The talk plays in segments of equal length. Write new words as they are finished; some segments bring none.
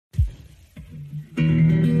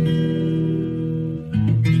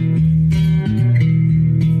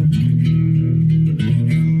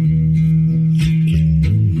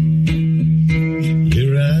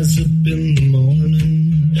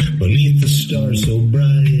are so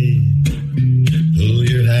bright. Pull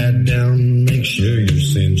your hat down, make sure your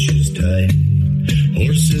cinch is tight.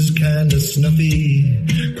 Horse is kinda snuffy,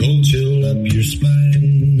 cold chill up your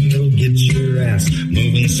spine. Go get your ass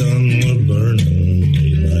moving, son, we're burning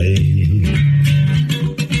daylight.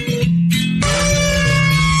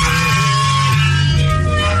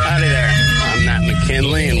 Howdy there, I'm Matt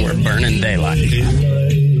McKinley and we're burning daylight.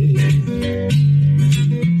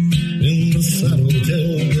 In the saddle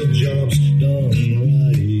till the job's done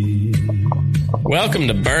right. Welcome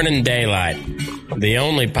to Burning Daylight, the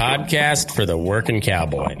only podcast for the working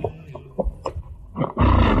cowboy.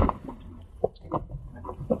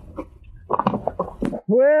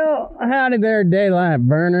 Well, howdy there, daylight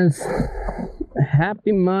burners.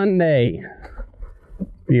 Happy Monday. If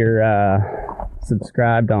you're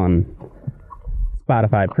subscribed on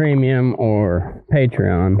Spotify Premium or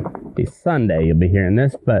Patreon, it's Sunday you'll be hearing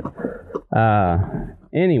this, but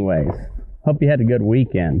anyways, hope you had a good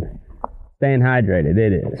weekend. Staying hydrated.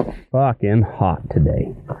 It is fucking hot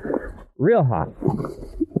today. Real hot.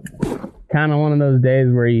 Kind of one of those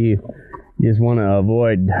days where you just want to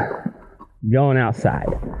avoid going outside,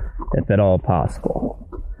 if at all possible.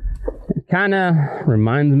 It kind of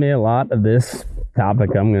reminds me a lot of this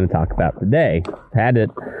topic I'm going to talk about today.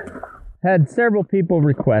 Had several people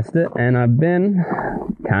request it, and I've been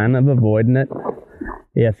kind of avoiding it,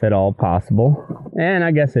 if at all possible. And I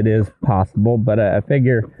guess it is possible, but I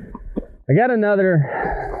figure I got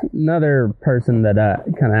another person that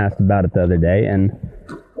kind of asked about it the other day, and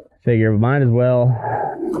figure might as well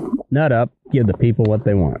nut up, give the people what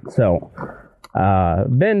they want. So,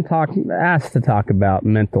 been asked to talk about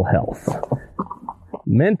mental health.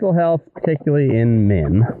 Mental health, particularly in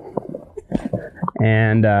men.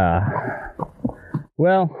 And,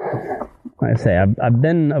 well, like I say, I've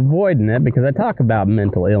been avoiding it because I talk about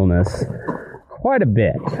mental illness quite a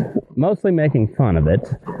bit, mostly making fun of it.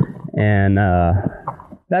 And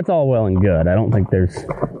that's all well and good. I don't think there's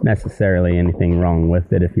necessarily anything wrong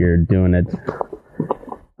with it if you're doing it.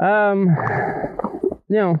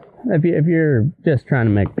 You know, if you're just trying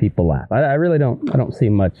to make people laugh, I really don't see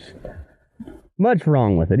much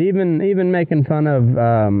wrong with it. Even making fun of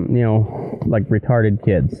you know, like retarded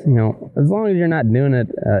kids. You know, as long as you're not doing it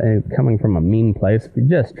coming from a mean place, if you're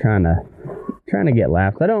just trying to get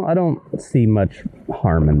laughs, I don't see much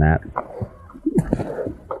harm in that.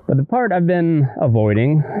 But the part I've been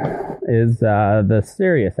avoiding is the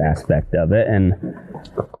serious aspect of it, and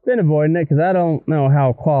been avoiding it because I don't know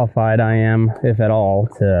how qualified I am, if at all,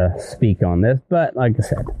 to speak on this. But like I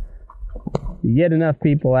said, you get enough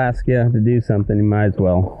people ask you to do something, you might as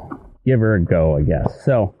well give her a go, I guess.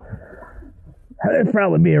 So, it'd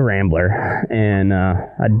probably be a rambler, and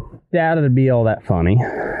I doubt it'd be all that funny,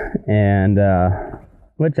 and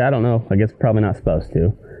which I don't know, I guess probably not supposed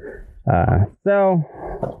to. So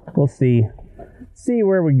we'll see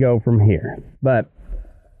where we go from here. But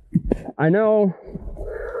I know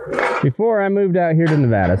before I moved out here to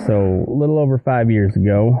Nevada, so a little over 5 years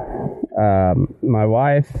ago, my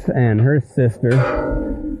wife and her sister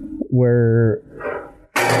were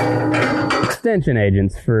extension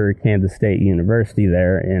agents for Kansas State University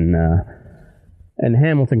there in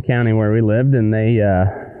Hamilton County where we lived, and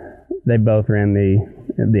they both ran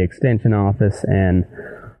the extension office. And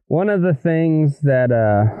one of the things that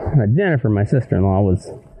Jennifer, my sister-in-law,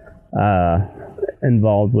 was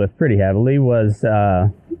involved with pretty heavily was,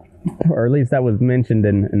 or at least that was mentioned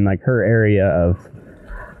in like her area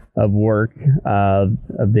of work of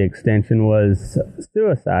the extension, was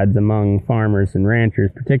suicides among farmers and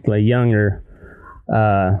ranchers, particularly younger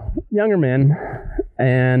men,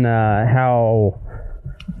 and how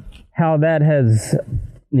that has,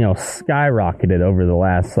 you know, skyrocketed over the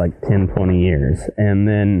last like 10-20 years. And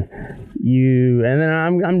then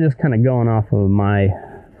I'm just kind of going off of my,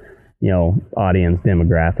 you know, audience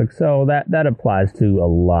demographic. So that applies to a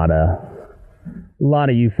lot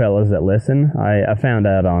of you fellas that listen. I found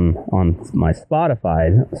out on my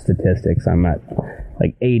Spotify statistics, I'm at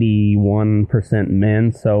like 81%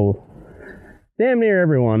 men. So damn near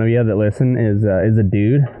every one of you that listen is a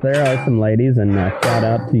dude. There are some ladies, and shout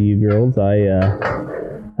out to you girls.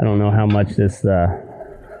 I don't know how much this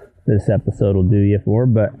episode will do you for,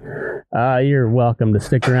 but you're welcome to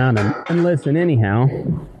stick around and listen anyhow.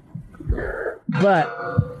 But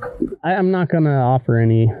I'm not going to offer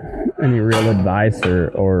any real advice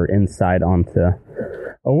or insight onto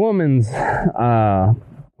a woman's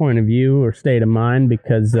point of view or state of mind,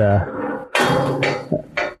 because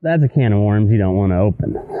that's a can of worms you don't want to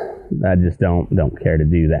open. I just don't care to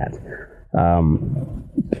do that.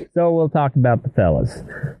 So we'll talk about the fellas.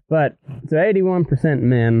 But so 81%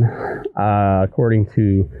 men, according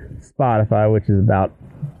to Spotify, which is about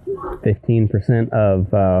 15%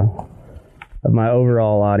 of my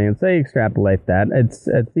overall audience. They extrapolate that. It's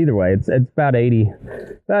either way. It's about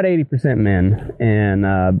 80% men, and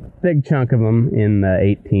a big chunk of them in the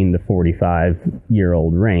 18 to 45 year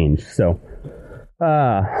old range. So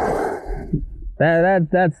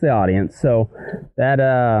that's the audience. So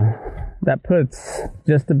that puts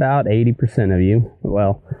just about 80% of you.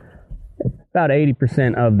 Well, about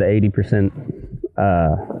 80% of the 80%.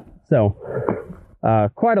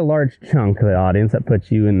 Quite a large chunk of the audience that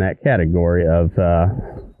puts you in that category of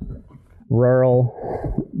rural,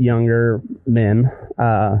 younger men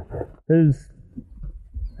who's,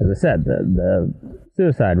 as I said, the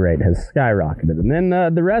suicide rate has skyrocketed. And then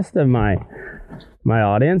the rest of my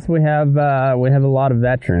audience, we have a lot of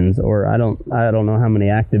veterans, or I don't know how many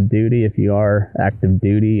active duty. If you are active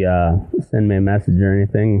duty, send me a message or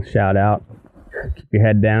anything. Shout out. Keep your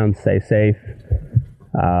head down. Stay safe.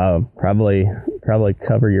 Probably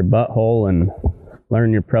cover your butthole and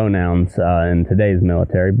learn your pronouns in today's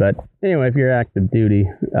military. But anyway, if you're active duty,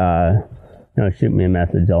 shoot me a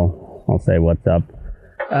message. I'll say what's up.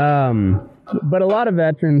 But a lot of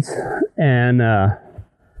veterans, and the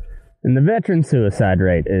veteran suicide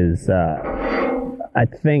rate is, I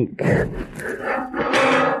think,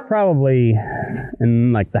 probably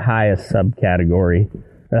in like the highest subcategory,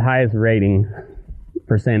 the highest rating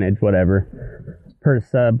percentage, whatever, per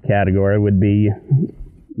subcategory would be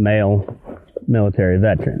male military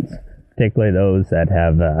veterans, particularly those that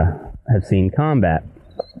have seen combat,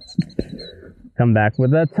 come back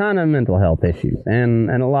with a ton of mental health issues,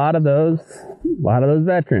 and a lot of those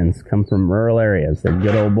veterans come from rural areas. They're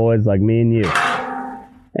good old boys like me and you,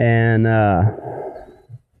 and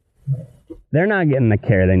they're not getting the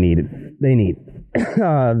care they need.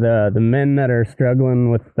 The men that are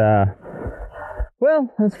struggling with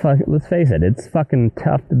well, let's face it, it's fucking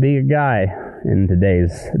tough to be a guy in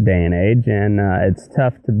today's day and age, and it's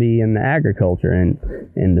tough to be in the agriculture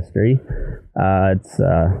industry. It's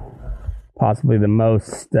possibly the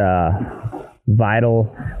most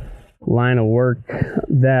vital line of work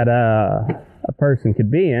that a person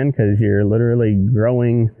could be in, because you're literally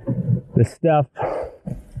growing the stuff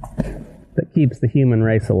that keeps the human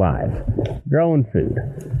race alive, growing food.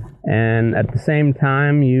 And at the same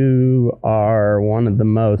time, you are one of the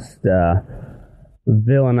most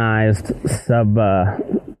villainized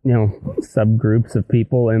subgroups of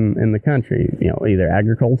people in the country. Either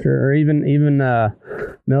agriculture or even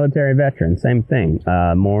military veterans. Same thing.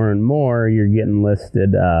 More and more, you're getting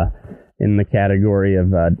listed in the category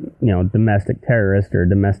of domestic terrorist or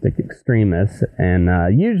domestic extremists, and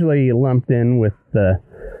usually lumped in with the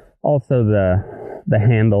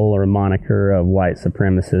handle or moniker of white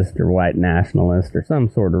supremacist or white nationalist or some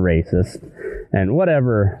sort of racist, and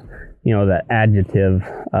whatever the adjective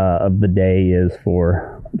of the day is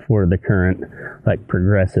for the current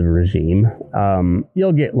progressive regime.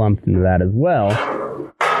 You'll get lumped into that as well,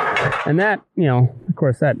 and that of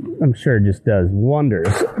course, that I'm sure just does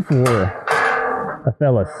wonders for a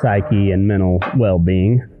fella's psyche and mental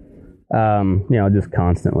well-being. Just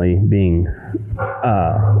constantly being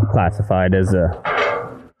classified as a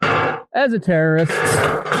terrorist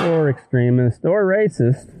or extremist or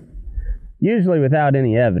racist, usually without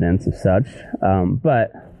any evidence of such.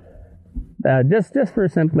 But just for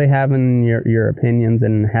simply having your opinions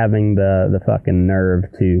and having the fucking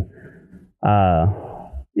nerve to,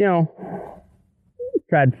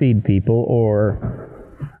 try to feed people or,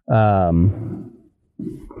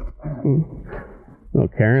 well,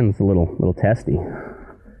 Karen's a little testy.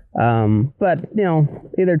 But,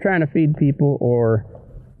 either trying to feed people or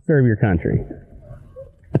serve your country.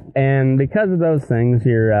 And because of those things,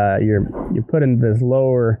 you're put into this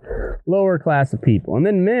lower class of people. And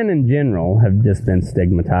then men in general have just been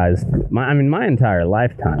stigmatized. My entire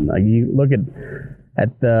lifetime. You look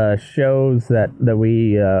at the shows that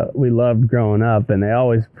we loved growing up, and they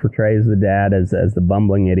always portrays the dad as the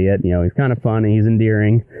bumbling idiot. He's kind of funny, he's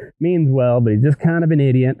endearing, means well, but he's just kind of an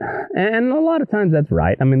idiot. And a lot of times that's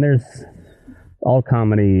right. There's all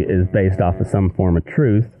comedy is based off of some form of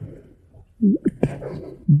truth,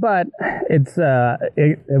 but it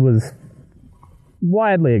was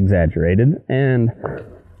widely exaggerated and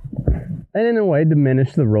in a way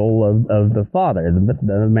diminish the role of the father,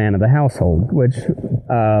 the man of the household, which,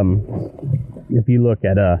 if you look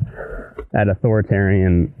at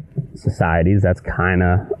authoritarian societies, that's kind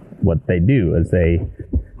of what they do, is they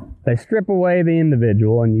strip away the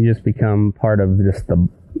individual and you just become part of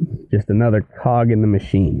just another cog in the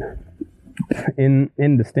machine,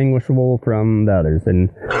 indistinguishable from the others. And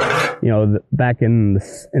back in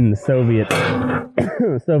the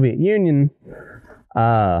Soviet Union,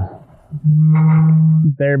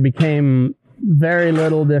 there became very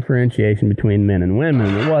little differentiation between men and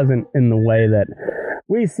women. It wasn't in the way that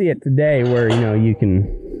we see it today, where, you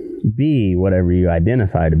can be whatever you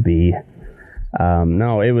identify to be.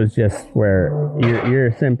 No, it was just where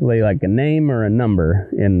you're simply like a name or a number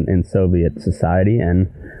in Soviet society, and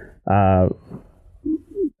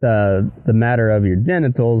the matter of your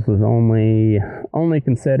genitals was only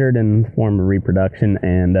considered in the form of reproduction,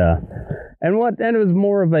 and it was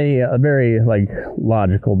more of a very like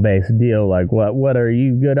logical based deal. Like, what are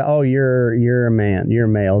you good at? Oh, you're a man, you're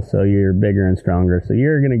male, so you're bigger and stronger, so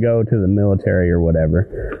you're gonna go to the military or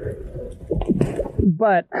whatever.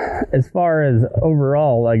 But as far as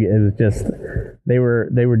overall, like, it was just they were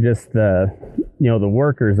just the the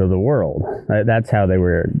workers of the world. That's how they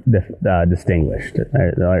were distinguished.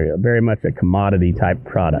 Very much a commodity type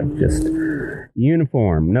product, just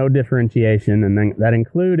uniform, no differentiation, and then that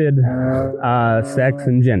included sex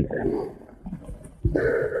and gender.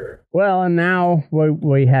 Well, and now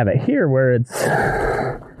we have it here where it's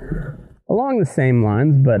along the same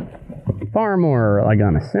lines, but far more like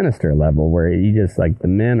on a sinister level, where you just like the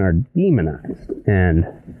men are demonized, and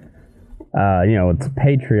it's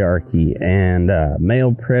patriarchy and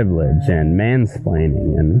male privilege and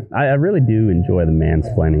mansplaining, and I really do enjoy the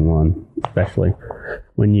mansplaining one, especially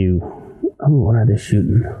when what are they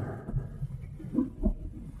shooting?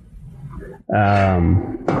 I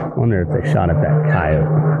wonder if they shot at that coyote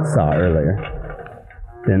I saw earlier.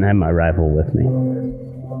 Didn't have my rifle with me.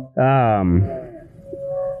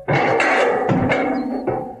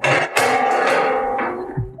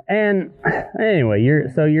 And anyway,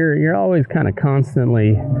 you're always kind of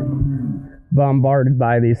constantly bombarded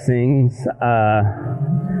by these things,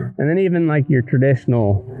 and then even like your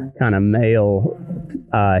traditional kind of male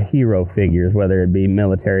hero figures, whether it be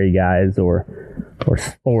military guys or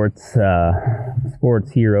sports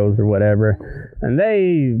heroes or whatever, and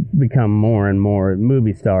they become more and more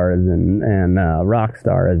movie stars and rock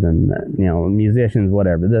stars and musicians,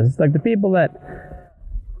 whatever. This like the people that.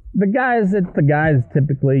 The guys that the guys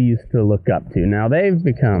typically used to look up to, now they've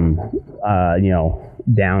become,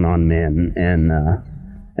 down on men, and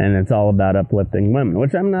it's all about uplifting women,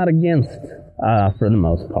 which I'm not against, for the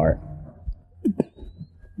most part.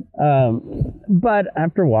 But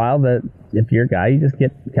after a while, if you're a guy, you just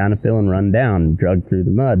get kind of feeling run down, drugged through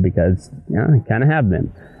the mud, because, you kind of have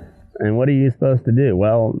been. And what are you supposed to do?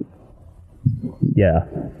 Well, yeah.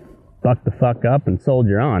 Buck the fuck up and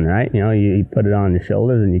soldier on, right? You put it on your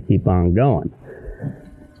shoulders and you keep on going.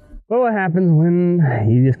 But what happens when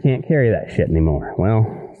you just can't carry that shit anymore?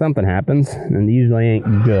 Well, something happens, and it usually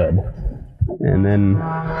ain't good. And then,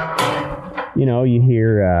 you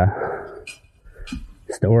hear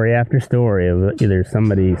story after story of either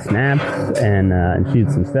somebody snaps and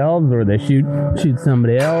shoots themselves, or they shoot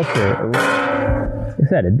somebody else, or like I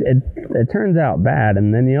said, it turns out bad,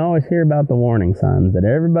 and then you always hear about the warning signs that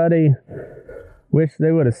everybody wish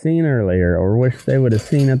they would have seen earlier, or wish they would have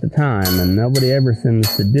seen at the time, and nobody ever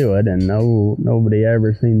seems to do it, and nobody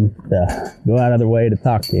ever seems to go out of their way to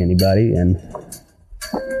talk to anybody, and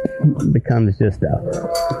it becomes just a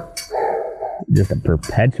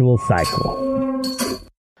perpetual cycle.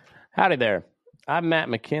 Howdy there. I'm Matt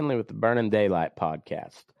McKinley with the Burning Daylight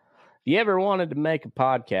podcast. If you ever wanted to make a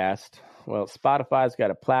podcast, well, Spotify's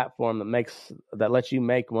got a platform that lets you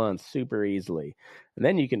make one super easily. And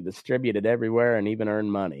then you can distribute it everywhere and even earn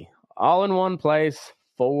money. All in one place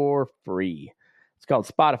for free. It's called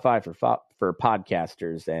Spotify for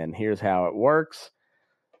podcasters, and here's how it works.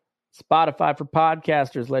 Spotify for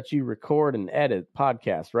podcasters lets you record and edit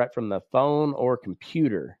podcasts right from the phone or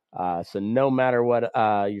computer. So no matter what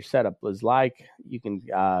your setup is like, you can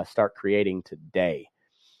start creating today.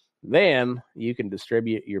 Then you can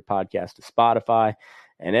distribute your podcast to Spotify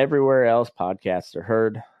and everywhere else podcasts are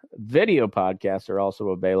heard. Video podcasts are also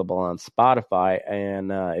available on Spotify.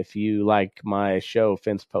 And if you like my show,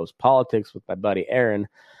 Fence Post Politics, with my buddy Aaron,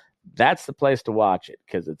 that's the place to watch it,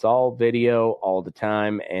 because it's all video all the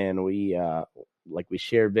time. And we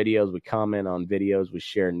share videos, we comment on videos, we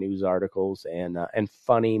share news articles and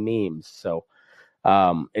funny memes. So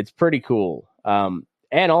it's pretty cool.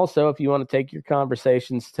 And also, if you want to take your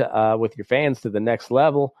conversations with your fans to the next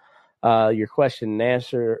level, your question and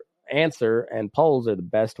answer and polls are the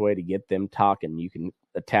best way to get them talking. You can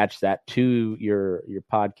attach that to your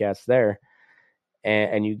podcast there,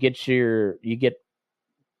 and you get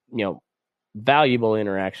valuable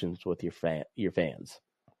interactions with your fans.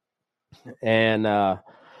 And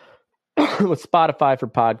with Spotify for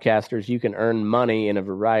podcasters, you can earn money in a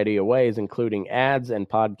variety of ways, including ads and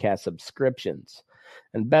podcast subscriptions.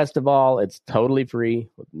 And best of all, it's totally free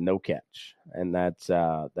with no catch. And that's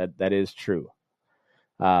that is true.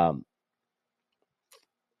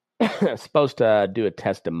 Supposed to do a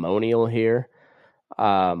testimonial here.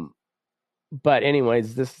 But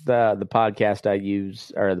anyways, this is the podcast I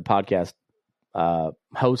use, or the podcast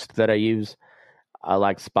host that I use. I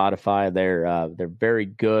like Spotify. They're very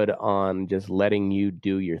good on just letting you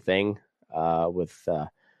do your thing with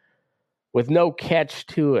no catch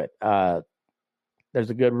to it. There's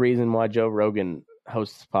a good reason why Joe Rogan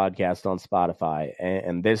hosts podcast on Spotify,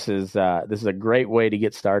 and this is a great way to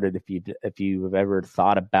get started if you've ever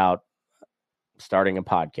thought about starting a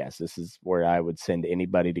podcast. This is where I would send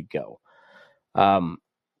anybody to go.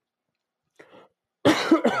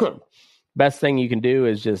 Best thing you can do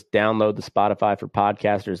is just download the Spotify for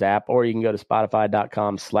Podcasters app, or you can go to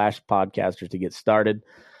spotify.com/podcasters to get started.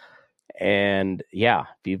 And yeah,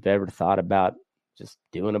 if you've ever thought about just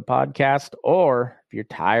doing a podcast, or if you're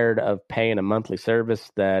tired of paying a monthly service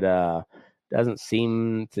that doesn't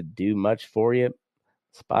seem to do much for you,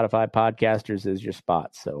 Spotify Podcasters is your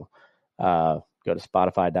spot. So go to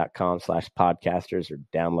spotify.com/podcasters or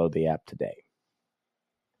download the app today.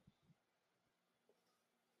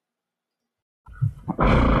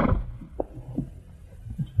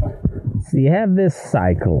 So you have this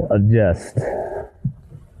cycle of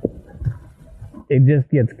it just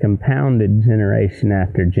gets compounded generation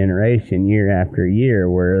after generation, year after year,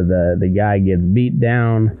 where the guy gets beat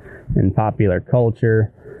down in popular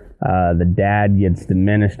culture. The dad gets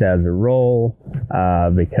diminished as a role.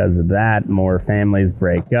 Because of that, more families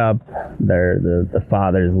break up. The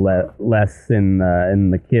father's less in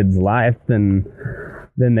the kid's life than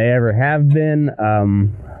they ever have been.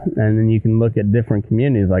 And then you can look at different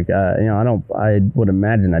communities. Like I would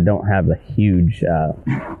imagine I don't have a huge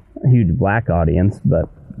black audience, but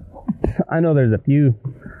I know there's a few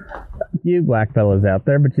black fellows out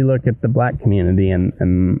there. But you look at the black community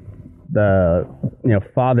and the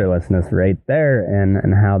fatherlessness rate there,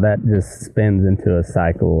 and how that just spins into a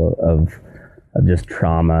cycle of just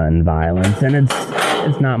trauma and violence. And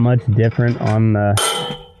it's not much different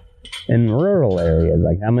in rural areas.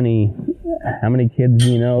 Like how many kids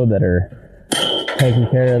do you know that are taking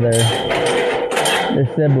care of their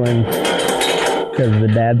siblings because the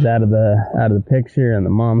dad's out of the picture and the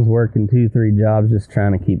mom's working 2-3 jobs just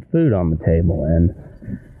trying to keep food on the table. And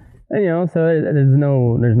so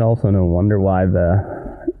there's also no wonder why the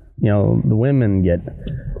women get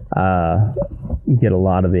a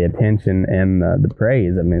lot of the attention and the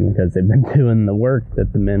praise. I mean, because they've been doing the work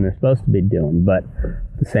that the men are supposed to be doing. But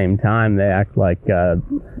at the same time, they act like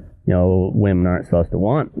women aren't supposed to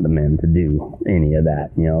want the men to do any of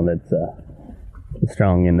that. That's a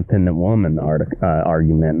strong independent woman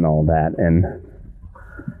argument and all that. And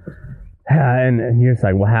you're just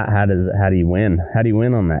like, well, how do you win? How do you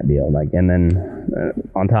win on that deal? Like, and then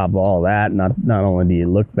on top of all that, not only do you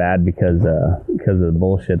look bad because of the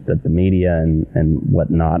bullshit that the media and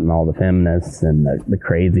whatnot and all the feminists and the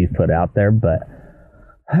crazies put out there, but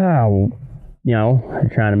you're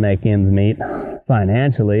trying to make ends meet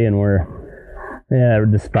financially, and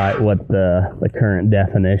despite what the current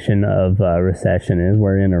definition of recession is,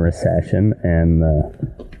 we're in a recession, and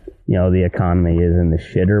the economy is in the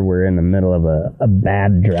shitter. We're in the middle of a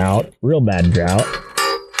bad drought, real bad drought.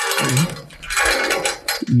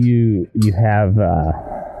 You have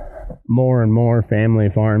more and more family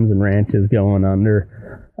farms and ranches going under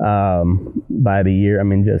by the year. I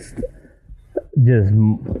mean, just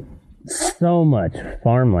so much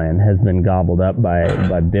farmland has been gobbled up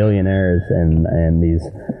by billionaires and these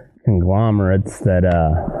conglomerates that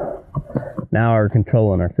now are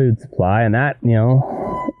controlling our food supply, and that you're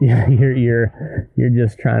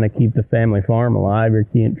just trying to keep the family farm alive. You're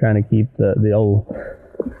trying to keep the old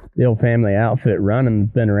family outfit running.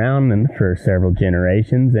 Been around and for several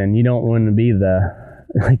generations, and you don't want to be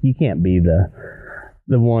you can't be the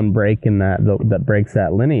one breaking that breaks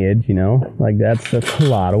that lineage. Like that's a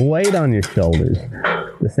lot of weight on your shoulders.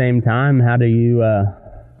 At the same time, how do you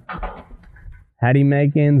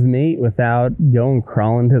make ends meet without going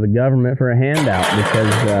crawling to the government for a handout?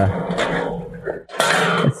 Because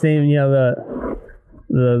it seems,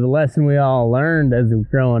 the lesson we all learned as we were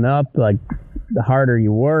growing up, like the harder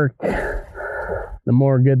you work, the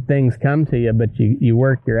more good things come to you, but you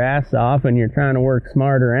work your ass off, and you're trying to work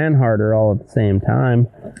smarter and harder all at the same time,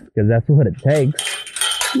 because that's what it takes.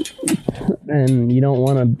 And you don't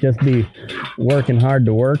want to just be working hard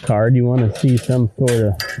to work hard. You want to see some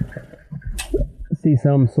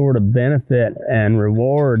sort of benefit and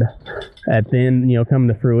reward at the end, come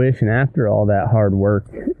to fruition after all that hard work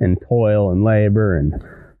and toil and labor and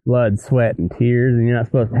blood, sweat, and tears, and you're not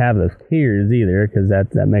supposed to have those tears either, because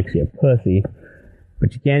that makes you a pussy.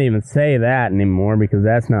 But you can't even say that anymore because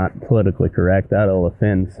that's not politically correct. That'll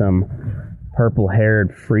offend some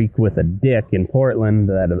purple-haired freak with a dick in Portland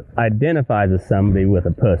that identifies as somebody with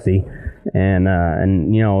a pussy, and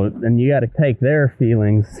you know, and you got to take their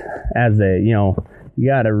feelings as you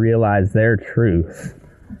got to realize their truth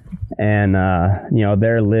and you know,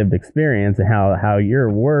 their lived experience and how your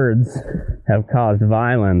words have caused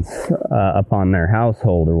violence upon their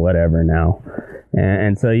household or whatever now,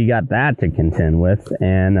 and so you got that to contend with,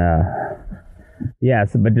 and yeah,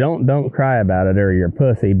 so, but don't cry about it or you're a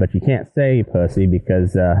pussy, but you can't say pussy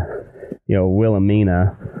because, you know,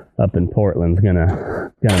 Wilhelmina up in Portland's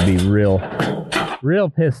gonna be real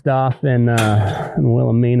pissed off, and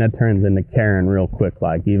Wilhelmina turns into Karen real quick,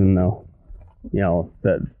 like, even though, you know,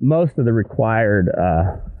 most of the required,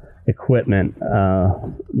 equipment,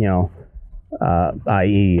 you know,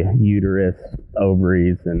 i.e. uterus,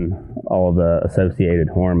 ovaries, and all the associated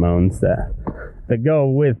hormones that go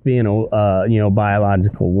with being a you know,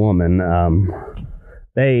 biological woman.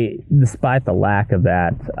 They, despite the lack of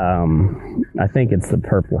that, I think it's the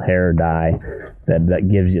purple hair dye that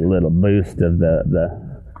gives you a little boost of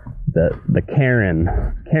the Karen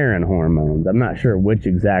hormones. I'm not sure which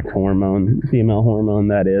exact hormone, female hormone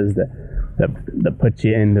that is that puts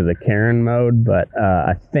you into the Karen mode, but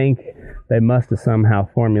I think they must have somehow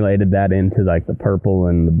formulated that into like the purple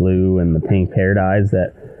and the blue and the pink hair dyes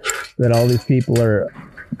that all these people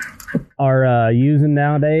are using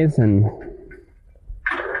nowadays, and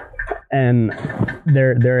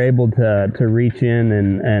they're able to reach in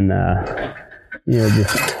and you know,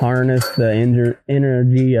 just harness the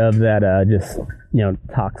energy of that just, you know,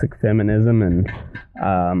 toxic feminism and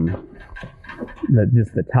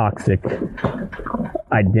the toxic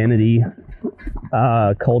identity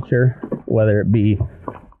culture, whether it be,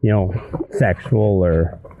 you know, sexual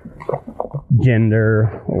or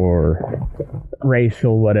gender or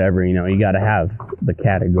racial, whatever. You know, you got to have the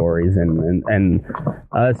categories, and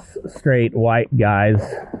us straight white guys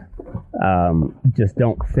just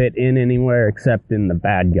don't fit in anywhere except in the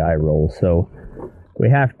bad guy role. So we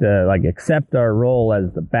have to like accept our role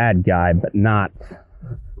as the bad guy, but not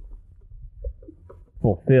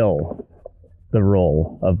fulfill the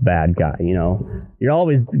role of bad guy. You know, you're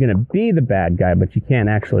always going to be the bad guy, but you can't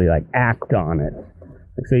actually like act on it.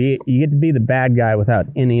 So you get to be the bad guy without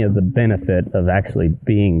any of the benefit of actually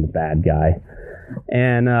being the bad guy.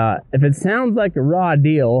 And if it sounds like a raw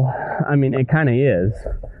deal, I mean, it kind of is.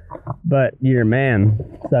 But you're a man.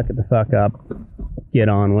 Suck it the fuck up. Get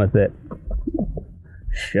on with it.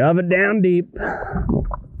 Shove it down deep.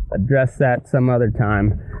 Address that some other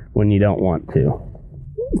time when you don't want to.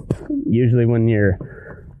 Usually when you're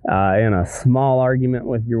in a small argument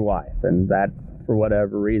with your wife, and that, for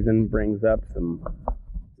whatever reason, brings up some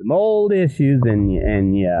old issues, and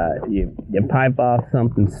you pipe off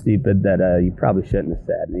something stupid that you probably shouldn't have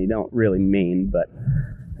said, and you don't really mean, but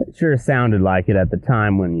it sure sounded like it at the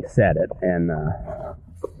time when you said it. And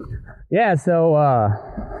yeah, so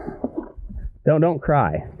don't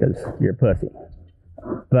cry because you're a pussy.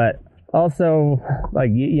 But also, like,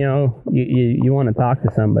 you know, you want to talk to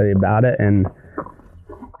somebody about it, and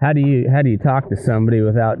how do you talk to somebody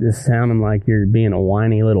without just sounding like you're being a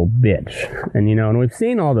whiny little bitch? And you know, and we've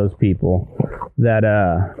seen all those people that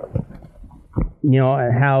you know,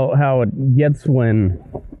 how it gets when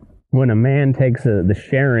a man takes the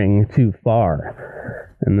sharing too far,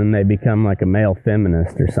 and then they become like a male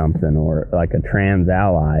feminist or something, or like a trans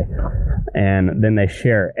ally, and then they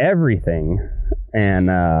share everything, and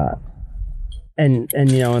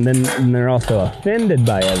you know, and then they're also offended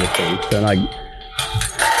by everything. So like,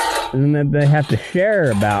 and then they have to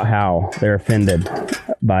share about how they're offended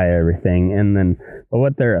by everything, and then but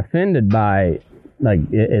what they're offended by, like,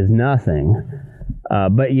 is nothing.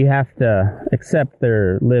 But you have to accept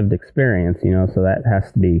their lived experience, you know, so that has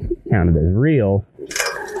to be counted as real.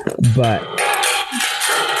 But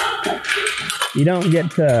you don't get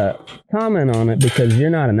to comment on it because you're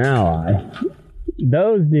not an ally.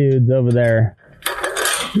 Those dudes over there,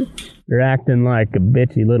 they're acting like a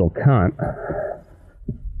bitchy little cunt.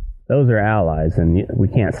 Those are allies, and we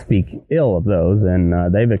can't speak ill of those, and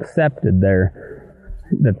they've accepted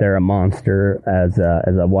that they're a monster as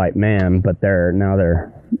a white man, but they're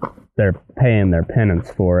paying their penance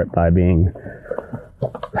for it by being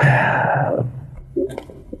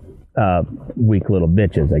weak little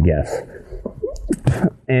bitches, I guess.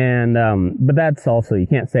 And but that's also, you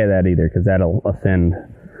can't say that either because that'll offend,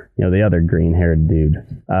 you know, the other green-haired dude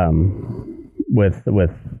with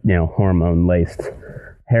you know, hormone laced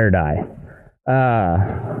hair dye.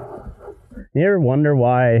 You ever wonder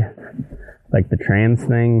why, like, the trans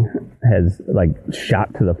thing has, like,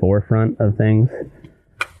 shot to the forefront of things?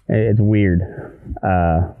 It's weird.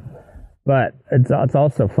 But it's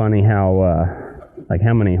also funny how, like,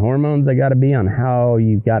 how many hormones they got to be on, how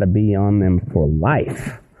you got to be on them for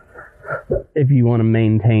life if you want to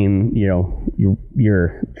maintain, you know,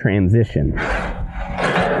 your transition.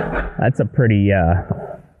 That's a pretty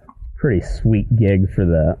sweet gig for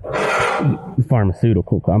the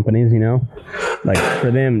pharmaceutical companies, you know, like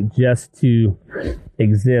for them just to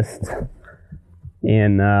exist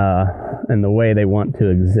in the way they want to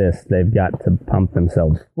exist, they've got to pump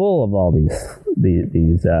themselves full of all these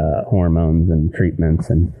hormones and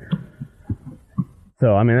treatments. And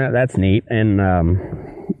so, I mean, that's neat. And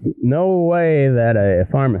no way that a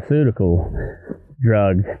pharmaceutical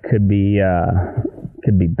drug could be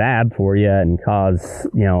bad for you and cause,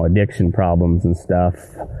 you know, addiction problems and stuff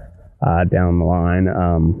down the line.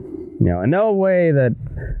 You know, and no way that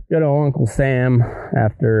good old Uncle Sam,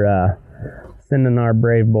 after sending our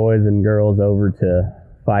brave boys and girls over to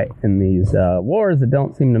fight in these wars that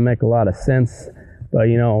don't seem to make a lot of sense, but,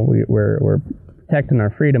 you know, we're protecting our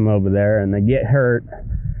freedom over there, and they get hurt,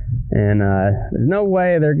 and there's no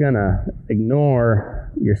way they're gonna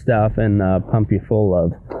ignore your stuff and pump you full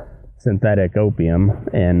of synthetic opium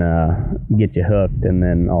and get you hooked, and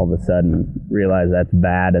then all of a sudden realize that's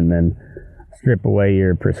bad, and then strip away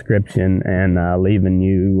your prescription and leaving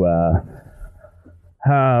you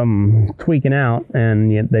tweaking out,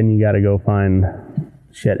 and then you got to go find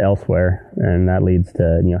shit elsewhere, and that leads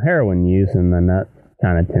to, you know, heroin use, and then that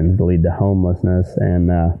kind of tends to lead to homelessness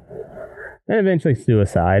and eventually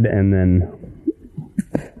suicide. And then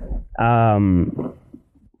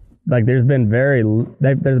like there's been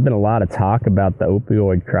a lot of talk about the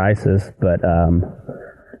opioid crisis, but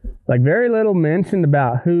like very little mentioned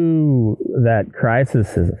about who that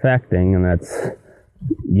crisis is affecting, and that's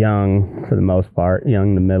young, for the most part,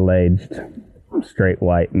 young to middle-aged straight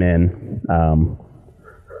white men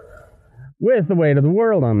with the weight of the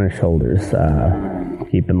world on their shoulders,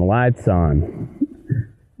 keeping the lights on,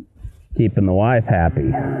 keeping the wife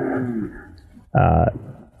happy,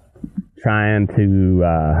 trying to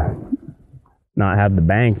not have the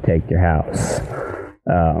bank take your house,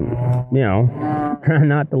 you know, trying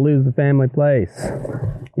not to lose the family place,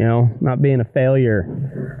 you know, not being a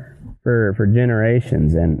failure for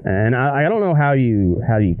generations. And I don't know how you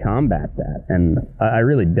combat that, and I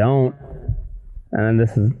really don't. And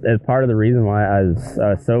this is part of the reason why I was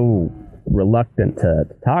so reluctant to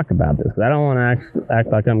talk about this, because I don't want to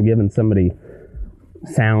act like I'm giving somebody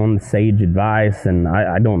sound sage advice, and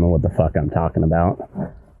I don't know what the fuck I'm talking about.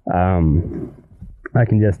 I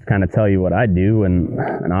can just kind of tell you what I do, and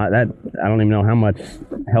I don't even know how much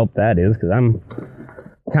help that is, because I'm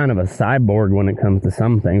kind of a cyborg when it comes to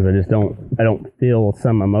some things. I don't feel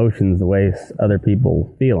some emotions the way other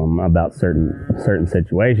people feel them about certain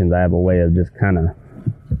situations. I have a way of just kind of,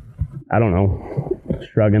 I don't know,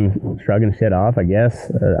 shrugging shit off, I guess,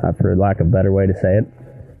 for lack of a better way to say it.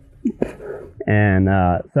 And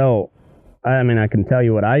so, I mean, I can tell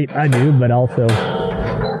you what I do, but also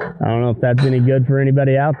I don't know if that's any good for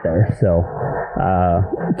anybody out there. So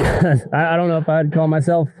I don't know if I'd call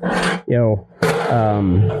myself,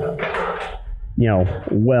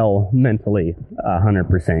 well mentally 100%.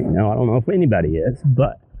 I don't know if anybody is,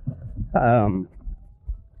 but I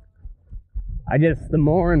just, the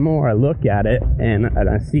more and more I look at it, and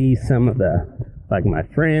I see some of the, like, my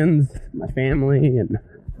friends, my family, and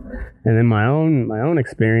then my own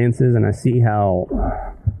experiences, and I see how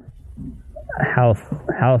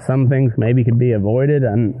some things maybe could be avoided,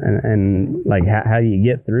 and like how you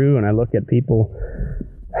get through. And I look at people,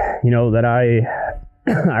 that I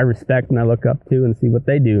respect and I look up to, and see what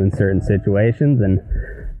they do in certain situations, and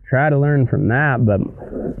try to learn from that. But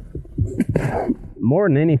more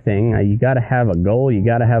than anything, you got to have a goal, you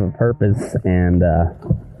got to have a purpose, and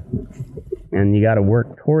you got to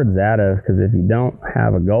work towards that. Because if you don't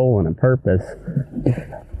have a goal and a purpose,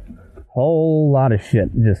 a whole lot of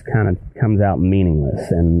shit just kind of comes out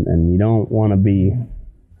meaningless, and you don't want to be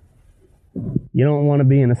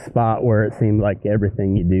in a spot where it seems like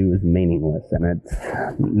everything you do is meaningless. And it's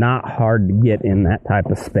not hard to get in that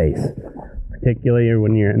type of space, particularly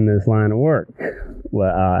when you're in this line of work.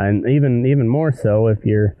 And even more so if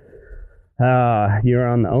you're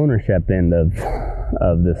on the ownership end of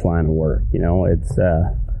this line of work. It's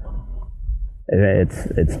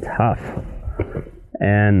tough.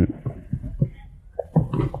 And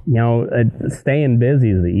staying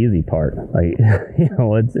busy is the easy part. Like,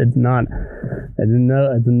 it's not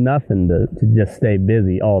It's nothing to just stay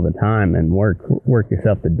busy all the time and work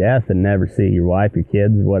yourself to death and never see your wife, your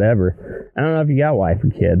kids, or whatever. I don't know if you got wife or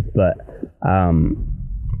kids, but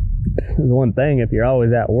there's one thing: if you're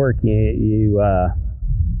always at work, you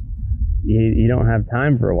don't have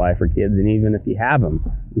time for a wife or kids, and even if you have them,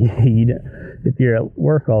 if you're at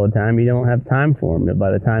work all the time, you don't have time for them. But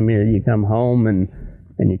by the time you come home and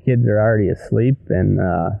your kids are already asleep and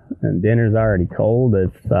dinner's already cold,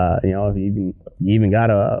 if you even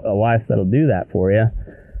got a wife that'll do that for you,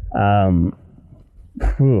 I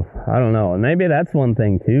don't know. And maybe that's one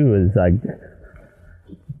thing too, is like,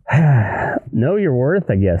 know your worth,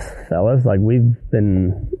 I guess, fellas. Like we've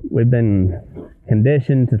been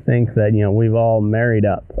conditioned to think that, we've all married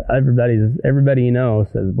up. Everybody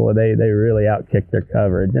says, boy, they really outkicked their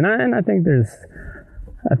coverage. And I think there's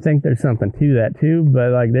something to that too,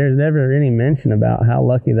 but like there's never any mention about how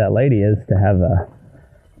lucky that lady is to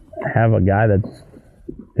have a guy that's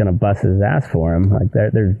gonna bust his ass for him. Like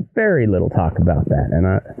there's very little talk about that.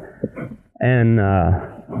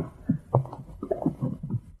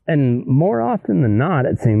 And more often than not,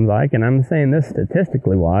 it seems like, and I'm saying this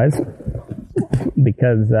statistically wise,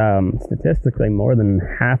 because statistically more than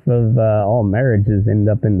half of all marriages end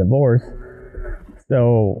up in divorce.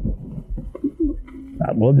 So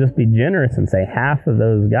we'll just be generous and say half of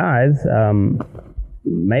those guys,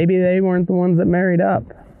 maybe they weren't the ones that married up.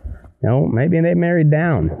 Maybe they married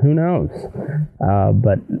down. Who knows?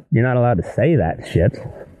 But you're not allowed to say that shit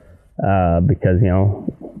because,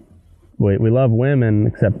 we love women,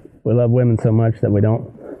 except we love women so much that we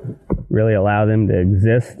don't really allow them to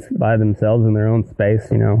exist by themselves in their own space,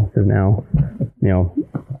 because now,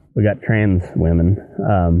 we got trans women,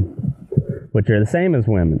 which are the same as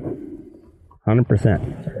women,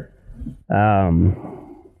 100%.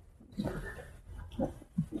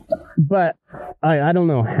 But I don't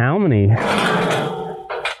know how many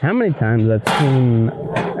times I've seen,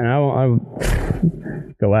 and I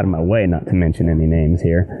go out of my way not to mention any names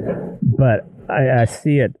here, but I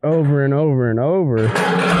see it over and over and over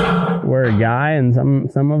where a guy, and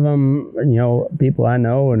some of them, people I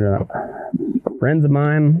know and friends of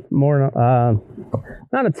mine, more,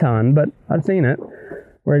 not a ton, but I've seen it,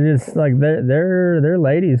 where just like their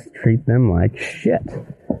ladies treat them like shit.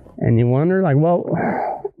 And you wonder, like, well,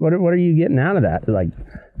 what are you getting out of that? Like,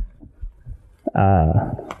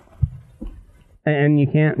 and you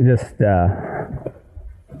can't just,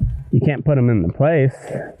 you can't put them in the place,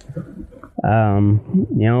 and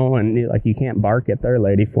like you can't bark at their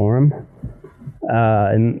lady for them,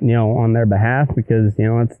 and on their behalf, because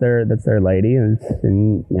that's their lady, and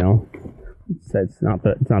it's not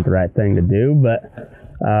the right thing to do. But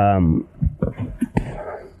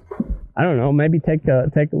I don't know. Maybe take a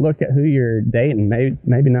look at who you're dating.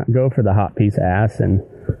 Maybe not go for the hot piece of ass, and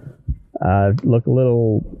look a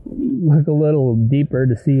little deeper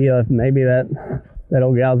to see if maybe that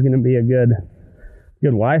old gal's going to be a good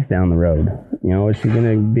wife down the road. Is she going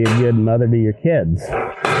to be a good mother to your kids?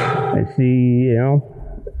 Is she,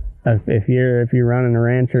 if you're running a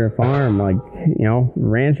ranch or a farm, like,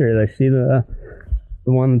 rancher, is she the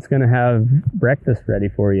one that's going to have breakfast ready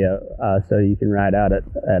for you, so you can ride out at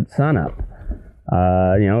sunup?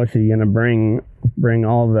 Is she going to bring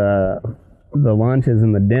all the lunches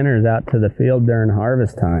and the dinners out to the field during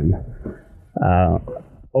harvest time?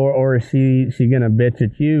 Or is she gonna bitch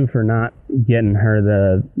at you for not getting her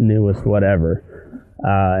the newest whatever,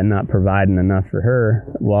 and not providing enough for her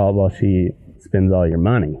while she spends all your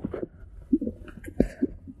money?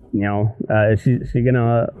 Is she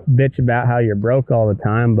gonna bitch about how you're broke all the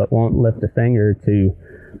time but won't lift a finger to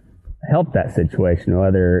help that situation,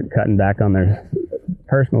 whether cutting back on their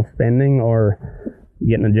personal spending or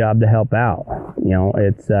getting a job to help out?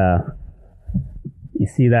 It's you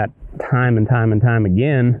see that time and time and time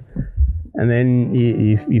again, and then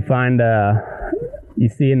you find you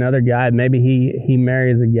see another guy, maybe he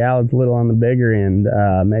marries a gal that's a little on the bigger end,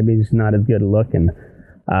 maybe just not as good looking,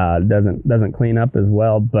 doesn't clean up as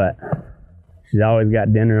well, but she's always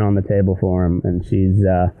got dinner on the table for him, and she's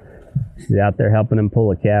out there helping him pull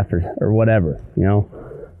a calf or whatever.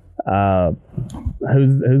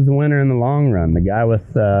 Who's the winner in the long run? The guy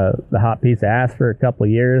with the hot piece of ass for a couple of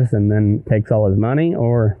years and then takes all his money,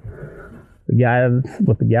 or the guy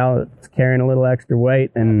with the gal that's carrying a little extra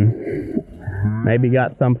weight and maybe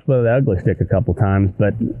got thumped with the ugly stick a couple times,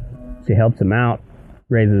 but she helps him out,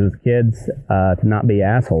 raises his kids to not be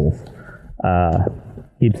assholes,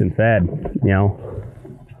 keeps him fed.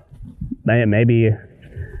 Maybe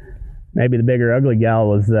the bigger ugly gal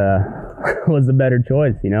was the better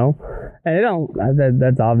choice, and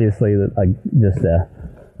that's obviously like just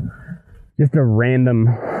a random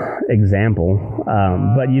example.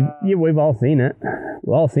 But we've all seen it.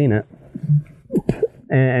 We've all seen it.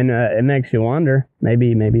 And it makes you wonder, maybe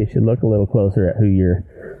you should look a little closer at who you're,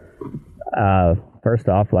 first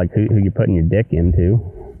off, like who you're putting your dick into.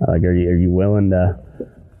 Like, are you willing to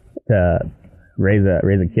raise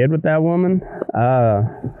a kid with that woman?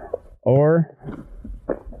 Or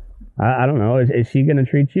I don't know, is she going to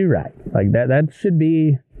treat you right? Like that should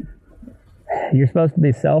be, you're supposed to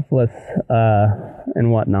be selfless,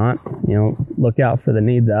 and whatnot, look out for the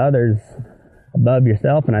needs of others above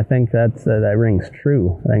yourself. And I think that rings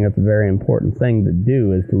true. I think that's a very important thing to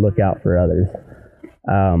do, is to look out for others.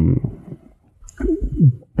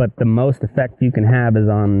 But the most effect you can have is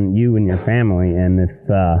on you and your family. And if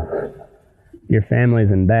your family's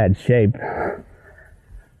in bad shape,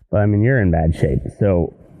 well, I mean, you're in bad shape.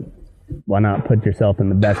 So why not put yourself in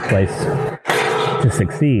the best place to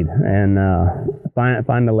succeed? And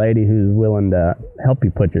find a lady who's willing to help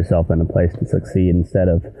you put yourself in a place to succeed instead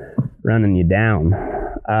of running you down.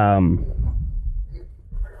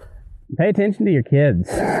 Pay attention to your kids.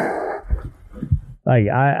 Like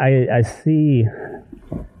I see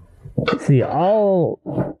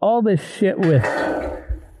all this shit with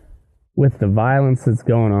the violence that's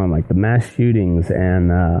going on, like the mass shootings,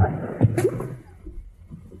 and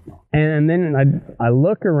then I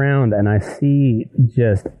look around and I see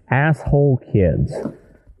just asshole kids,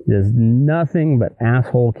 just nothing but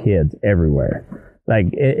asshole kids everywhere.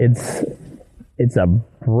 Like it's a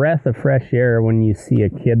breath of fresh air when you see a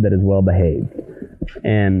kid that is well behaved.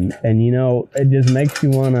 And it just makes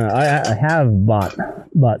you want to, I have bought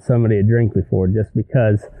somebody a drink before just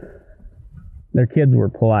because their kids were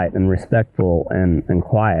polite and respectful and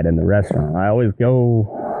quiet in the restaurant. I always go,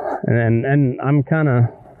 and I'm kind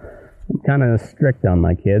of strict on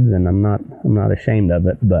my kids, and I'm not ashamed of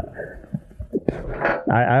it, but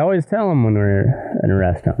I always tell them when we're in a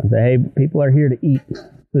restaurant, I say, hey, people are here to eat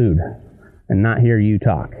food and not hear you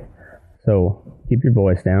talk. So keep your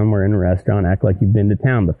voice down. We're in a restaurant. Act like you've been to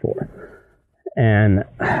town before. And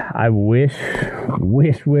I wish,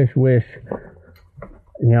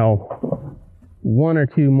 one or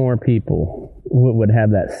two more people would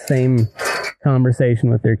have that same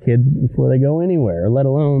conversation with their kids before they go anywhere, let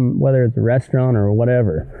alone whether it's a restaurant or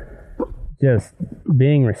whatever. Just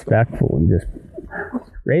being respectful and just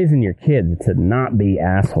raising your kids to not be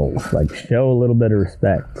assholes. Like, show a little bit of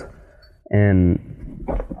respect and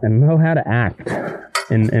know how to act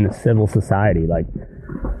in a civil society. Like,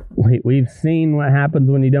 we've seen what happens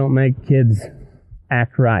when you don't make kids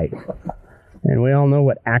act right. And we all know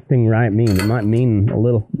what acting right means. It might mean a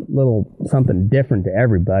little something different to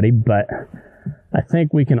everybody, but I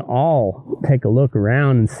think we can all take a look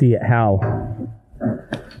around and see how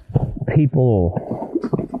people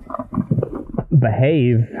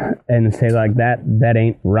behave and say, like, that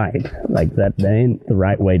ain't right. Like, that ain't the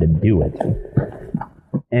right way to do it.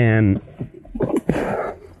 And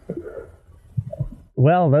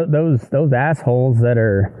well, those assholes that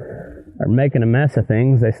are making a mess of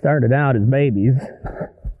things, they started out as babies,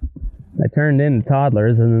 they turned into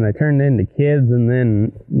toddlers, and then they turned into kids, and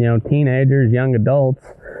then teenagers, young adults,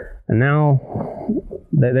 and now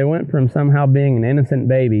they went from somehow being an innocent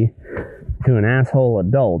baby to an asshole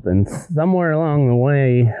adult. And somewhere along the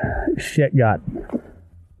way, shit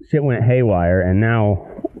went haywire, and now,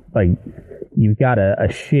 like, you've got a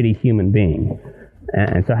shitty human being.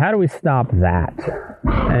 And so how do we stop that?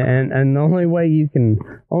 And the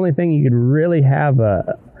only thing you could really have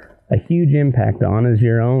a huge impact on is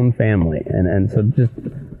your own family. And so just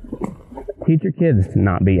teach your kids to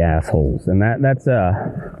not be assholes. And that's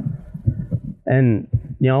in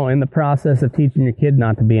the process of teaching your kid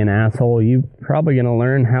not to be an asshole, you're probably going to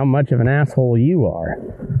learn how much of an asshole you are.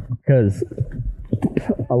 Because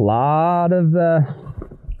a lot of the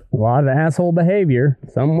asshole behavior,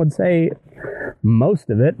 some would say most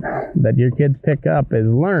of it, that your kids pick up is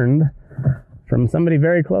learned from somebody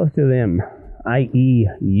very close to them, i.e.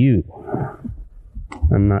 you.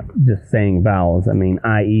 I'm not just saying vowels. I mean,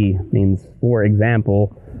 i.e. means, for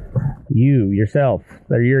example, you, yourself.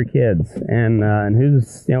 They're your kids. And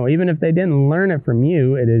who's, even if they didn't learn it from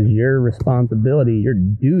you, it is your responsibility, your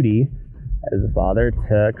duty as a father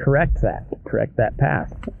to correct that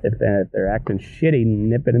path. If they're acting shitty,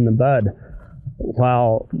 nip it in the bud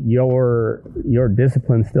while your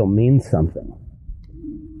discipline still means something.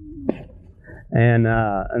 And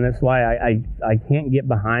that's why I can't get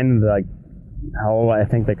behind how I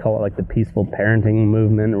think they call it, like, the peaceful parenting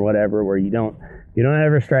movement or whatever, where you don't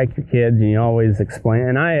ever strike your kids and you always explain.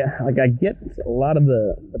 And I get a lot of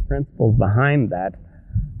the principles behind that,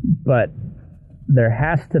 but there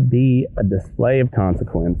has to be a display of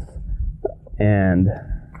consequence, and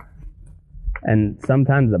And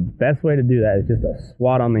sometimes the best way to do that is just a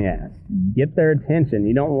swat on the ass. Get their attention.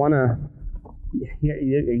 You don't want to,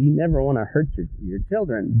 you never want to hurt your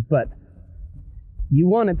children, but you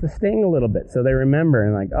want it to sting a little bit so they remember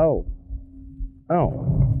and like,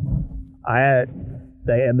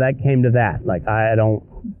 that came to that. Like,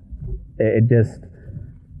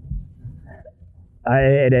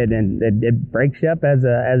 it breaks you up as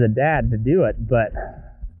a dad to do it, but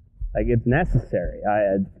like, it's necessary.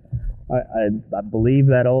 I believe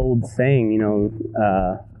that old saying,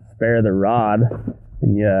 spare the rod,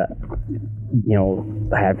 and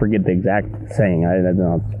I forget the exact saying. I don't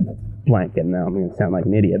know, blanket now. I'm going to sound like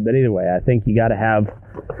an idiot, but either way, I think you got to have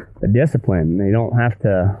the discipline. You don't have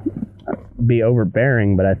to be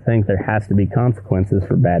overbearing, but I think there has to be consequences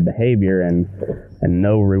for bad behavior and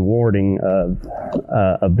no rewarding of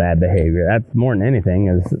bad behavior. That's more than anything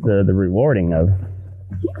is the rewarding of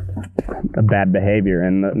bad behavior,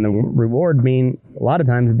 and the reward being a lot of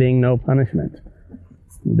times being no punishment.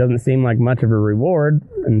 It doesn't seem like much of a reward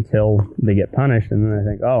until they get punished, and then I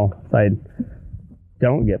think, if I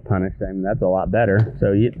don't get punished, I mean, that's a lot better.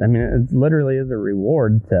 So it literally is a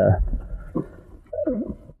reward to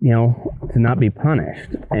not be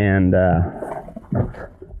punished, and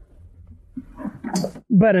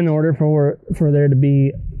but in order for there to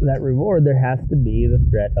be that reward, there has to be the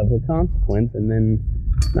threat of a consequence, and then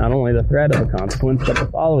not only the threat of a consequence, but the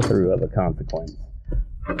follow-through of a consequence.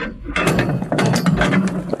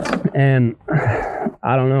 And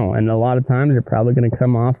I don't know, and a lot of times you're probably going to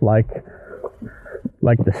come off like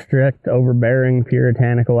the strict, overbearing,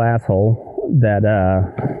 puritanical asshole that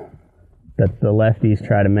the lefties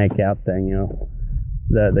try to make out there.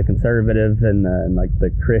 The conservative and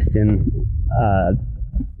the Christian,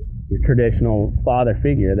 your traditional father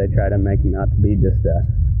figure, they try to make him out to be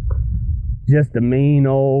just a mean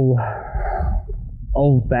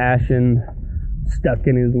old-fashioned, stuck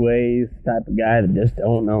in his ways type of guy that just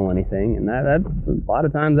don't know anything. And that a lot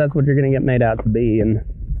of times that's what you're going to get made out to be. And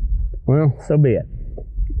well, so be it.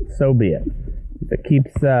 So be it. If it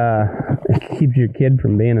keeps your kid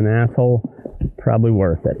from being an asshole, probably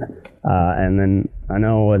worth it. And then I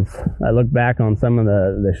know as I look back on some of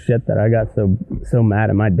the shit that I got so mad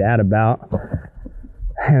at my dad about,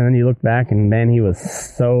 and then you look back and man, he was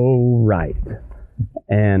so right.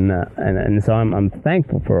 And so I'm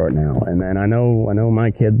thankful for it now, and I know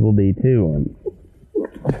my kids will be too.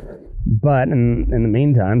 But in the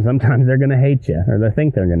meantime, sometimes they're gonna hate you, or they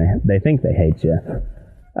think they hate you.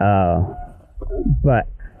 But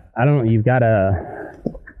I don't know. You've got to.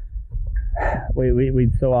 We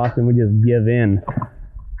so often we just give in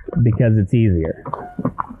because it's easier,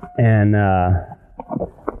 and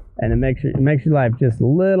it makes your life just a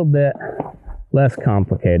little bit less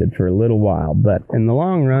complicated for a little while, but in the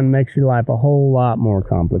long run makes your life a whole lot more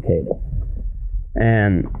complicated.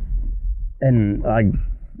 And like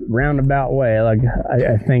roundabout way, like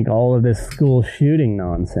I think all of this school shooting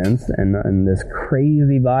nonsense and this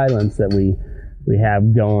crazy violence that we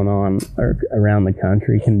have going on around the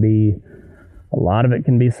country a lot of it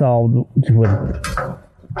can be solved with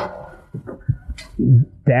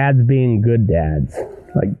dads being good dads,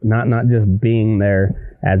 like not just being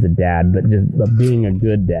there as a dad, but being a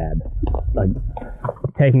good dad, like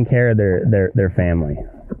taking care of their family,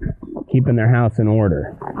 keeping their house in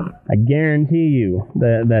order. I guarantee you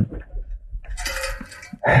that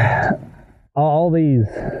all these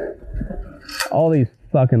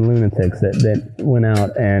fucking lunatics that went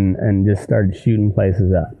out and just started shooting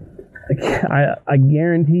places up, I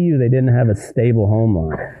guarantee you they didn't have a stable home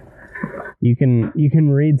life. You can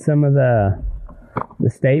read some of the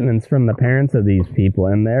statements from the parents of these people,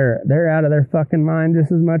 and they're out of their fucking mind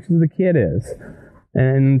just as much as the kid is.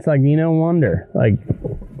 And it's like, no wonder. Like,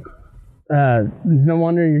 no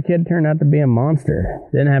wonder your kid turned out to be a monster.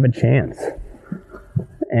 Didn't have a chance.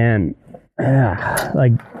 And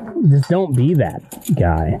like, just don't be that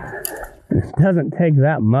guy. It doesn't take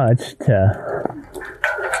that much to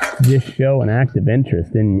just show an active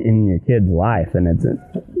interest in your kid's life, and it's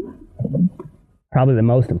probably the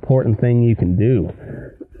most important thing you can do.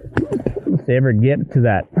 If you ever get to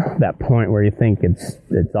that point where you think it's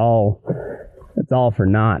all for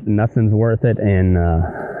naught, nothing's worth it, and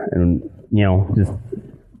just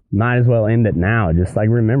might as well end it now. Just like,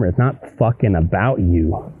 remember, it's not fucking about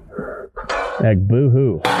you. Like,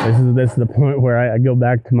 boo-hoo. This is the point where I go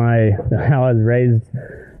back to how I was raised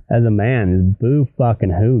as a man. Is boo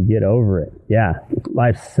fucking who. Get over it. Yeah,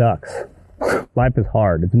 life sucks. Life is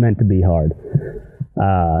hard. It's meant to be hard.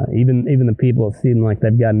 Even the people that seem like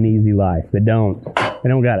they've got an easy life, they don't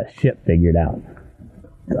got a shit figured out.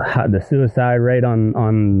 The suicide rate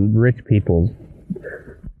on rich people's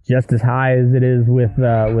just as high as it is with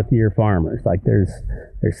your farmers. Like there's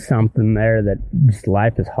something there that just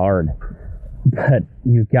life is hard, but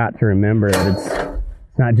you've got to remember that it's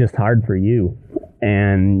not just hard for you,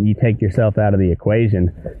 and you take yourself out of the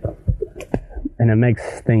equation, and it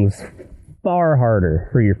makes things far harder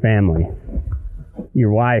for your family,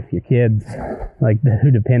 your wife, your kids, like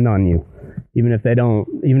who depend on you, even if they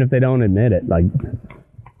don't admit it. Like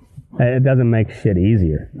it doesn't make shit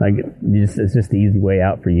easier. Like it's just the easy way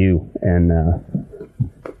out for you. And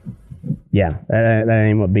yeah, that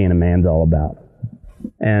ain't what being a man's all about.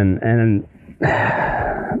 And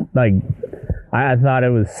like I thought it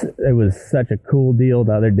was such a cool deal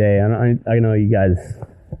the other day. And I know you guys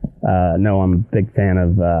know I'm a big fan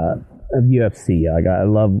of UFC. Like I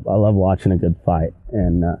love watching a good fight.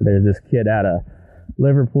 And there's this kid out of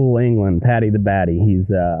Liverpool, England, Paddy the Baddy. He's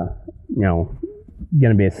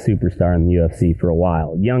going to be a superstar in the UFC for a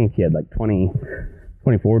while. Young kid, like 20,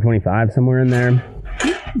 24, 25, somewhere in there.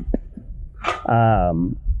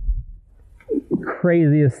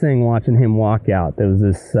 Craziest thing watching him walk out. There was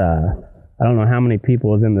this, I don't know how many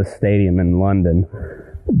people was in the stadium in London,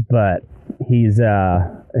 but he's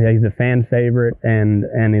a fan favorite, and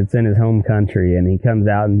it's in his home country, and he comes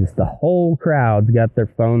out and just the whole crowd's got their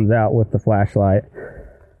phones out with the flashlight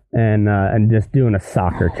and just doing a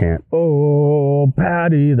soccer chant. Oh,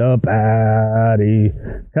 Paddy the Baddy.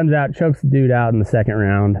 Comes out, chokes the dude out in the second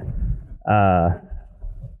round.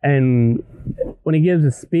 And when he gives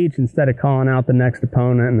a speech, instead of calling out the next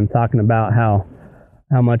opponent and talking about how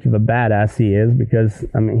much of a badass he is, because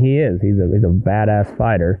I mean he is. He's a badass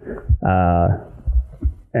fighter.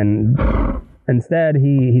 And instead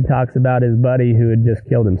he talks about his buddy who had just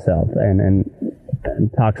killed himself, and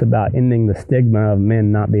talks about ending the stigma of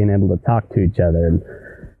men not being able to talk to each other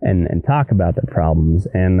and talk about their problems.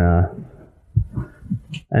 And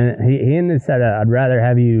he ended and said, I'd rather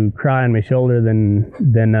have you cry on my shoulder than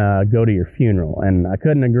go to your funeral. And I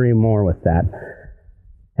couldn't agree more with that.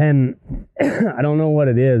 And I don't know what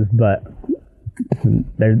it is, but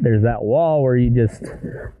there's that wall where you're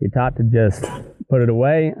taught to just put it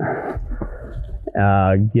away,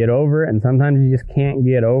 get over it, and sometimes you just can't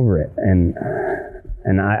get over it.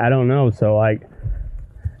 And I don't know, so like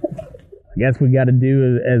I guess we got to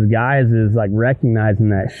do as guys is like recognizing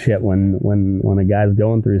that shit when a guy's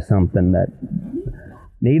going through something that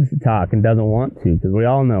needs to talk and doesn't want to, because we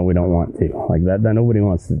all know we don't want to. Like that nobody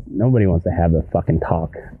wants to have the fucking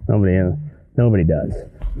talk. Nobody does.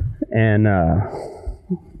 And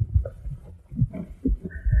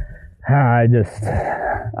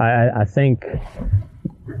I think,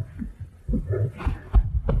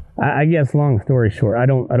 I guess long story short, I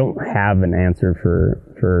don't have an answer for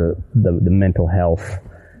the mental health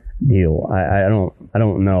deal. I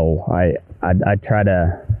don't know. I try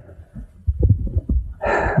to.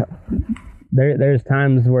 There's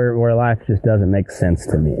times where life just doesn't make sense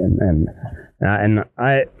to me, and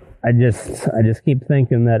I just keep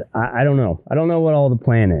thinking that I don't know. I don't know what all the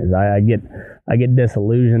plan is. I get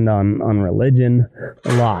disillusioned on religion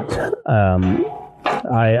a lot. I'm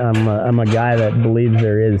a guy that believes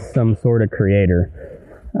there is some sort of creator.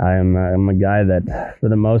 I'm a guy that, for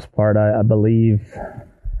the most part, I believe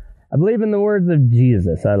in the words of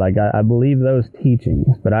Jesus. I believe those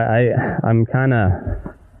teachings, but I'm kind of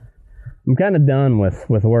done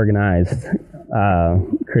with organized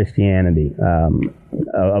Christianity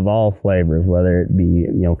of all flavors, whether it be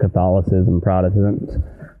Catholicism,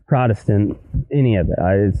 Protestant, any of it.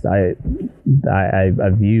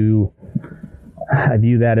 I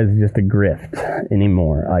view that as just a grift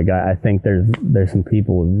anymore. Like I think there's some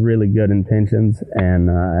people with really good intentions,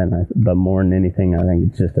 but more than anything, I think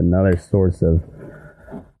it's just another source of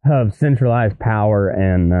centralized power,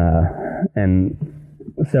 and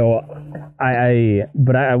so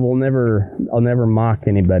I'll never mock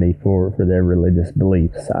anybody for their religious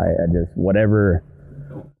beliefs. I just whatever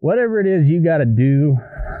it is you got to do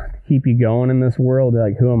to keep you going in this world.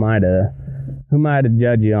 Like who am I to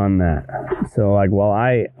judge you on that? So like, well,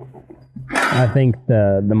 I think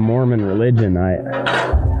the Mormon religion,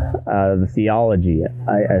 the theology,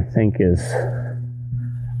 I think is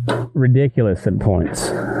ridiculous at points.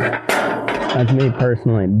 That's me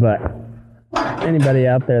personally, but anybody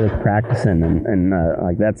out there that's practicing and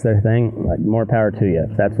like that's their thing, like more power to you.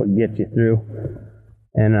 If that's what gets you through,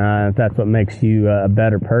 and if that's what makes you a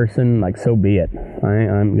better person, like so be it.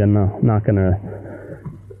 I'm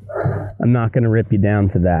not gonna rip you down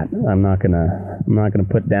for that. I'm not gonna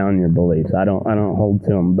put down your beliefs. I don't hold to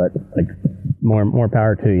them, but like more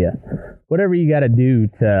power to you. Whatever you got to do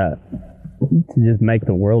to just make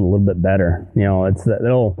the world a little bit better. It's that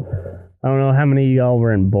I don't know how many of y'all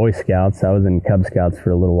were in Boy Scouts. I was in Cub Scouts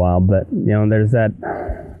for a little while, but there's that,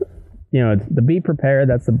 it's the be prepared.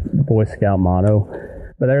 That's the Boy Scout motto.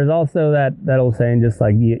 But there's also that old saying, just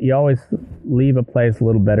like you always leave a place a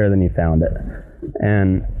little better than you found it,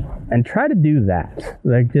 and try to do that.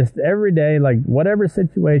 Like just every day, like whatever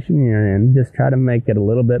situation you're in, just try to make it a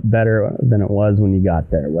little bit better than it was when you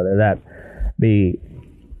got there. Whether that be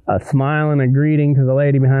a smile and a greeting to the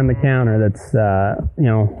lady behind the counter that's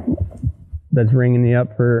that's ringing you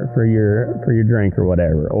up for your drink or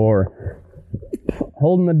whatever, or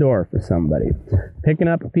holding the door for somebody, picking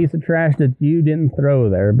up a piece of trash that you didn't throw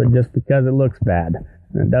there, but just because it looks bad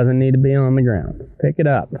and it doesn't need to be on the ground, pick it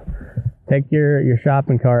up. Take your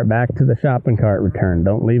shopping cart back to the shopping cart return.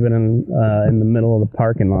 Don't leave it in the middle of the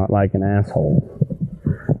parking lot like an asshole.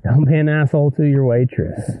 Don't be an asshole to your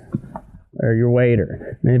waitress or your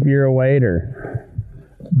waiter. And if you're a waiter,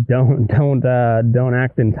 don't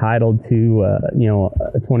act entitled to a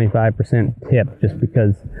 25% tip just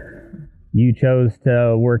because you chose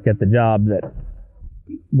to work at the job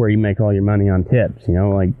where you make all your money on tips.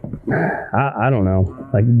 I don't know.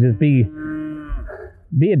 Like, just be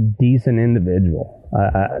a decent individual.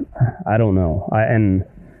 I don't know. And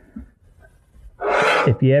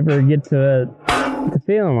if you ever get to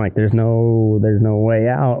feeling like there's no way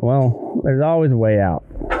out, well, there's always a way out.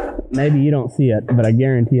 Maybe you don't see it, but I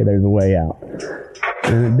guarantee you there's a way out.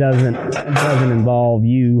 And it doesn't involve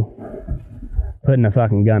you putting a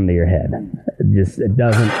fucking gun to your head. It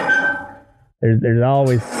doesn't. There's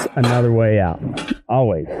always another way out.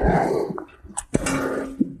 Always.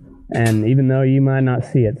 And even though you might not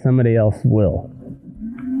see it, somebody else will.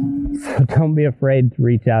 So don't be afraid to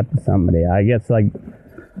reach out to somebody. I guess, like,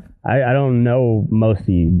 I don't know most of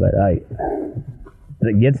you, but if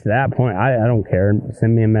it gets to that point, I don't care.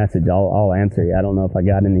 Send me a message. I'll answer you. I don't know if I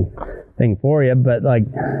got anything for you, but, like,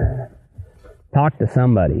 talk to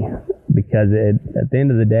somebody, because at the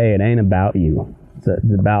end of the day, it ain't about you. It's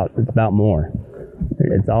about more.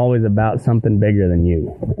 It's always about something bigger than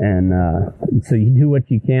you. And so you do what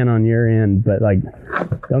you can on your end, but, like,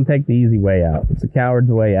 don't take the easy way out. It's a coward's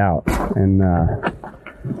way out. And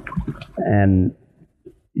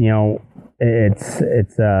it's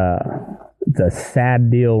a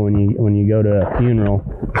sad deal when you go to a funeral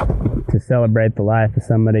to celebrate the life of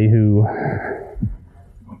somebody who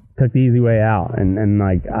took the easy way out. And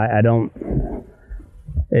like, I don't.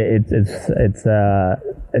 It's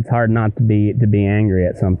hard not to be angry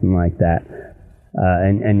at something like that,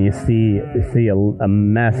 and you see a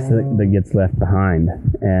mess that gets left behind,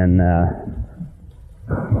 and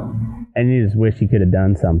you just wish you could have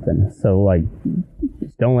done something. So, like,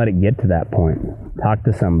 just don't let it get to that point. Talk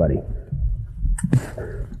to somebody.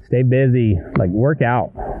 Stay busy. Like, work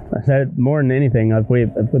out. I said it more than anything. If we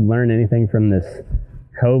learn anything from this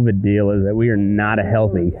COVID deal, is that we are not a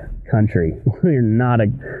healthy country. We are not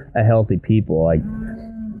a healthy people. Like,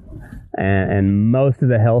 and most of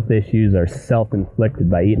the health issues are self-inflicted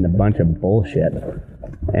by eating a bunch of bullshit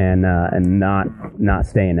and not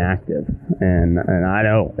staying active. And I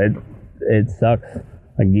know it sucks.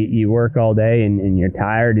 Like, you work all day and you're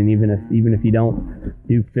tired, and even if you don't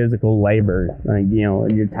do physical labor, like,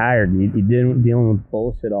 you're tired. You're dealing with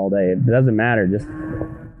bullshit all day. It doesn't matter. Just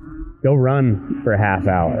go run for a half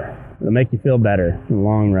hour. It'll make you feel better in the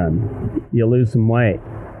long run. You'll lose some weight.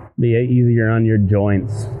 Be easier on your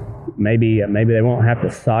joints. Maybe they won't have to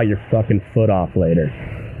saw your fucking foot off later.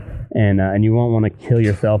 And you won't want to kill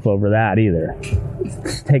yourself over that either.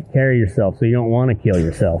 Just take care of yourself so you don't want to kill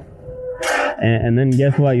yourself. And then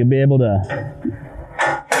guess what? You'll be able to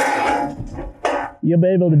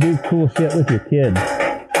do cool shit with your kids.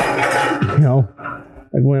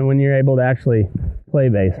 Like when you're able to actually play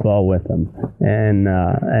baseball with them, and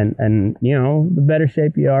the better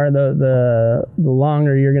shape you are, the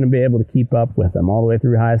longer you're going to be able to keep up with them all the way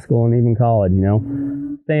through high school and even college.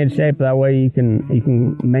 Stay in shape, that way you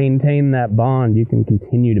can maintain that bond. You can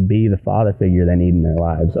continue to be the father figure they need in their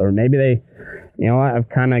lives. Or maybe I've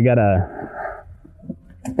kind of got to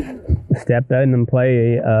step in and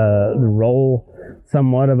play the role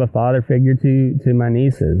somewhat of a father figure to my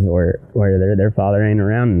nieces, where their father ain't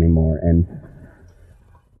around anymore, and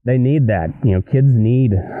they need that. Kids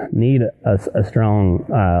need a strong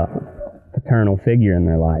paternal figure in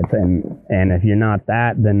their life, and if you're not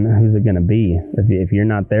that, then who's it gonna be? If you're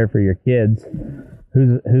not there for your kids,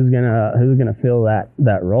 who's gonna fill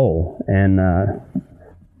that role? And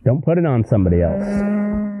don't put it on somebody else.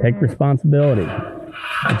 Take responsibility.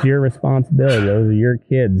 It's your responsibility. Those are your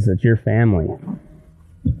kids. It's your family.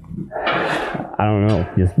 I don't know.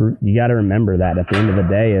 Just you got to remember that at the end of the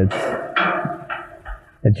day,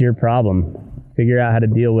 it's your problem. Figure out how to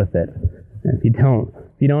deal with it. If you don't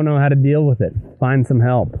know how to deal with it, find some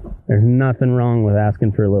help. There's nothing wrong with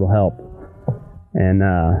asking for a little help. And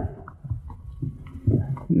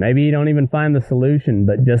maybe you don't even find the solution,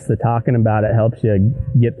 but just the talking about it helps you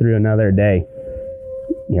get through another day.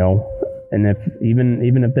 You know, and if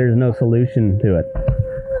even if there's no solution to it,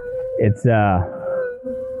 it's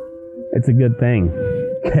a good thing,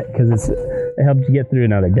 because it helps you get through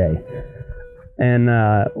another day. And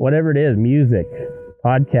whatever it is, music,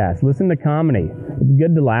 podcast, listen to comedy. It's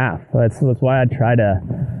good to laugh. That's why that's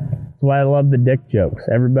why I love the dick jokes.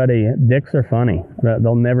 Dicks are funny.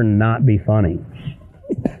 They'll never not be funny.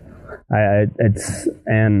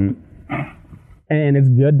 And it's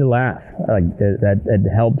good to laugh. Like it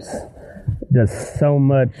helps. Does so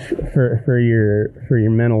much for your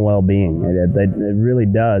mental well-being. It really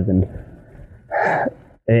does. And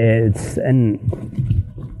it's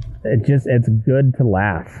good to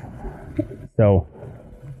laugh. So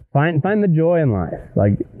find the joy in life.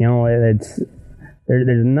 Like, you know,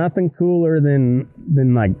 there's nothing cooler than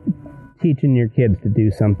like teaching your kids to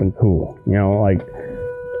do something cool. You know, like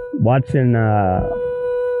watch my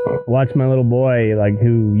little boy, like,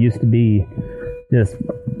 who used to be just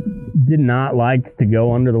did not like to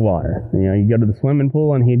go under the water. You know, you go to the swimming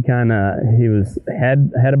pool and he was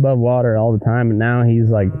head above water all the time, and now he's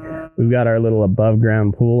like, we've got our little above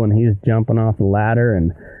ground pool and he's jumping off the ladder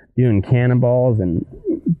and doing cannonballs and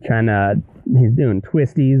he's doing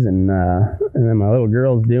twisties, and then my little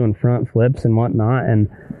girl's doing front flips and whatnot, and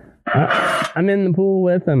I'm in the pool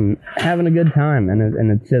with him having a good time,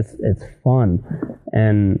 and it's fun.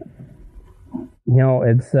 And you know,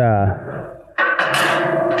 it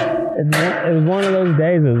was one of those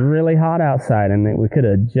days. It was really hot outside, and we could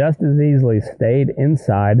have just as easily stayed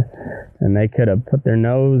inside, and they could have put their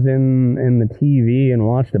nose in the TV and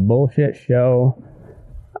watched a bullshit show.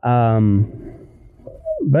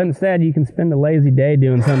 But instead, you can spend a lazy day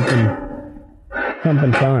doing something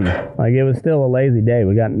fun. Like, it was still a lazy day.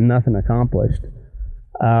 We got nothing accomplished.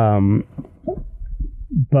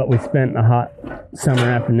 But we spent a hot summer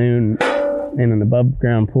afternoon in an above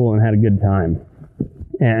ground pool and had a good time.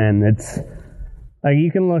 And it's like,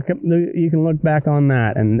 you can look back on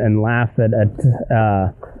that and laugh at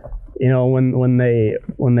you know, when they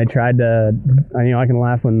tried to, you know, I can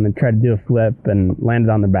laugh when they tried to do a flip and landed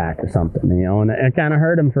on their back or something, you know, and it kind of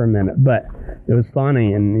hurt them for a minute, but it was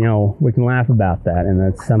funny, and, you know, we can laugh about that, and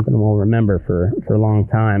that's something we'll remember for a long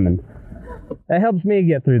time, and that helps me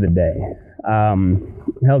get through the day.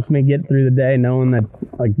 It helps me get through the day knowing that,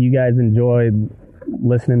 like, you guys enjoy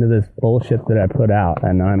listening to this bullshit that I put out,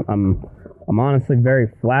 and I'm honestly very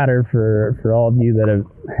flattered for all of you that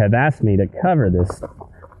have asked me to cover this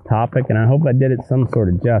topic, and I hope I did it some sort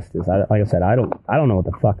of justice. Like I said, I don't know what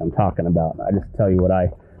the fuck I'm talking about. I just tell you what I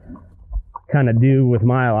kind of do with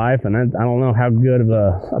my life, and I don't know how good of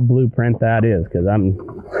a blueprint that is, because I'm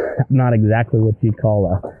not exactly what you'd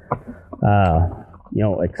call you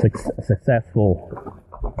know, like successful.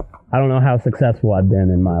 I don't know how successful I've been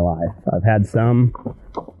in my life. I've had some,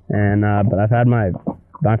 and but I've had my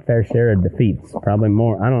fair share of defeats. Probably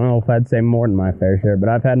more. I don't know if I'd say more than my fair share, but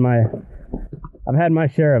I've had my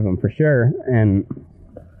share of them for sure. And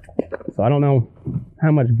so I don't know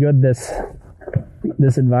how much good this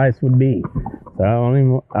advice would be. So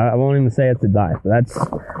I won't even say it's advice, but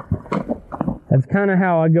that's kind of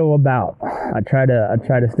how I go about. I try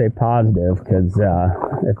to stay positive, because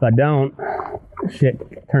if I don't, shit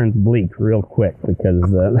turns bleak real quick, because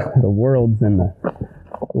the world's an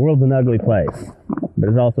ugly place, but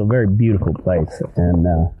it's also a very beautiful place, and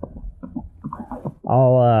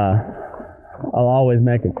I'll always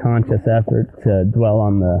make a conscious effort to dwell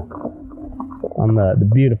on the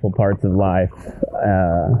beautiful parts of life,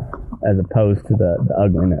 as opposed to the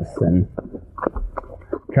ugliness, and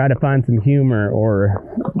try to find some humor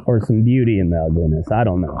or some beauty in the ugliness. I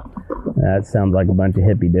don't know. That sounds like a bunch of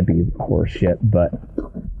hippy dippy horse shit, but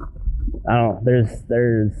I don't know.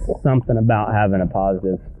 There's something about having a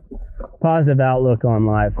positive outlook on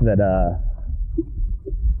life that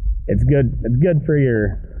it's good for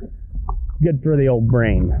the old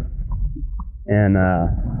brain, and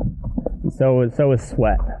so is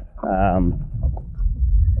sweat.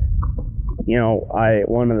 You know,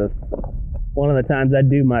 one of the times I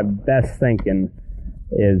do my best thinking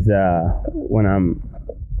is when I'm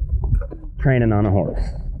training on a horse,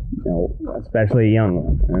 you know, especially a young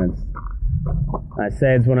one. And I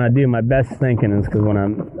say it's when I do my best thinking is because when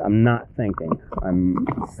I'm not thinking, I'm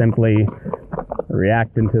simply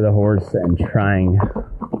reacting to the horse and trying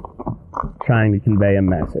to convey a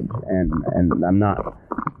message, and I'm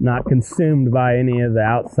not consumed by any of the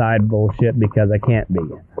outside bullshit, because I can't be.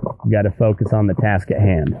 You got to focus on the task at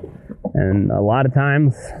hand. And a lot of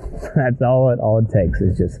times, that's all it takes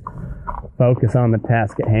is just focus on the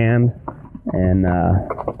task at hand and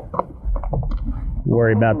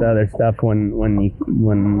worry about the other stuff when you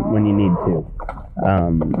need to.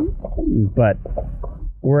 But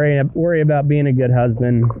worry about being a good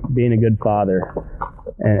husband, being a good father,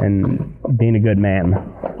 and being a good man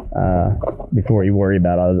before you worry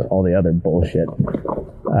about all the other bullshit.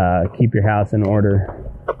 Keep your house in order,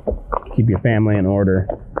 keep your family in order,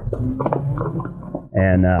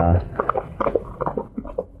 and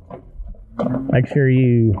make sure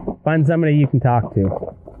you find somebody you can talk to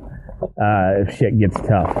if shit gets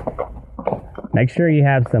tough. Make sure you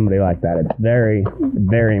have somebody like that. It's very,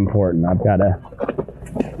 very important. I've got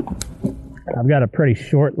a pretty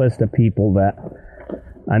short list of people that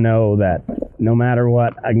I know that no matter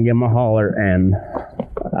what, I can give them a holler and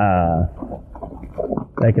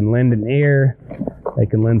they can lend an ear, they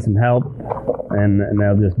can lend some help, and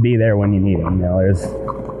they'll just be there when you need them. You know,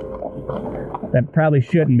 that probably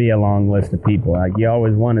shouldn't be a long list of people. Like, you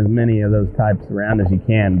always want as many of those types around as you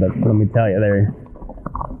can, but let me tell you,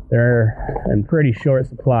 they're in pretty short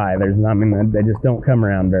supply. They just don't come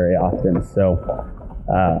around very often. So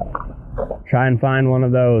try and find one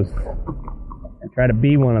of those and try to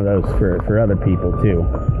be one of those for other people too.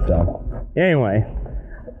 So anyway,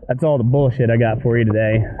 that's all the bullshit I got for you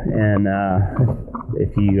today. And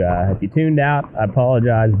if you tuned out, I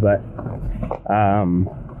apologize, but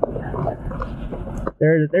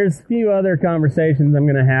there's a few other conversations I'm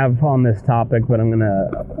gonna have on this topic, but I'm gonna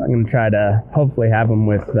try to hopefully have them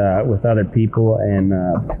with other people, and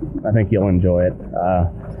I think you'll enjoy it.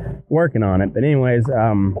 Working on it, but anyways,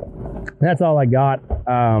 that's all I got.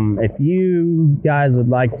 If you guys would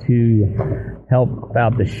like to help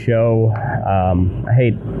out the show, I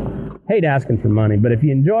hate asking for money, but if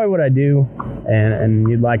you enjoy what I do and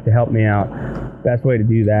you'd like to help me out, best way to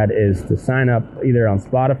do that is to sign up either on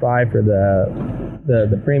Spotify for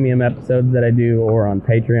the premium episodes that I do, or on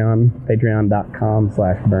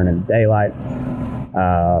patreon.com/burningdaylight.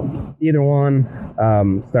 Either one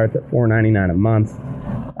starts at $4.99 a month.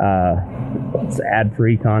 It's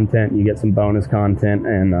ad-free content. You get some bonus content,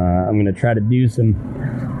 and I'm going to try to do some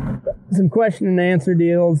question and answer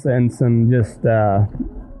deals and some just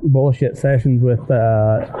bullshit sessions with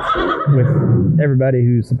everybody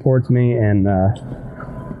who supports me. And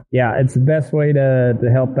yeah, it's the best way to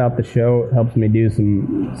help out the show. It helps me do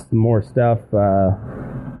some more stuff,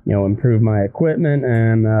 improve my equipment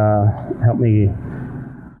and help me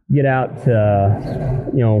get out to,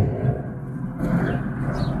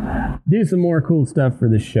 do some more cool stuff for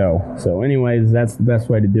this show. So anyways, that's the best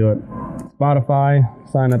way to do it. Spotify,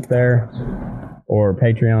 sign up there, or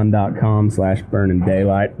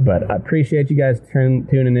patreon.com/burningdaylight. But I appreciate you guys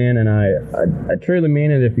tuning in, and I truly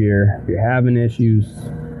mean it. If you're having issues,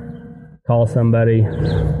 call somebody,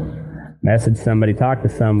 message somebody, talk to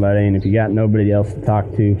somebody, and if you got nobody else to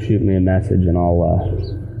talk to, shoot me a message, and I'll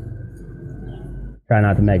try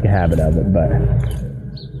not to make a habit of it. But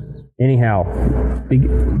anyhow,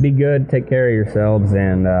 be good, take care of yourselves,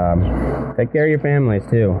 and take care of your families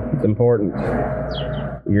too. It's important.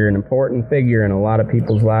 You're an important figure in a lot of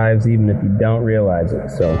people's lives, even if you don't realize it.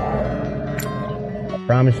 So I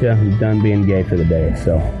promise you, I'm done being gay for the day.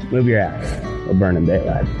 So move your ass. We're burning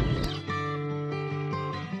daylight.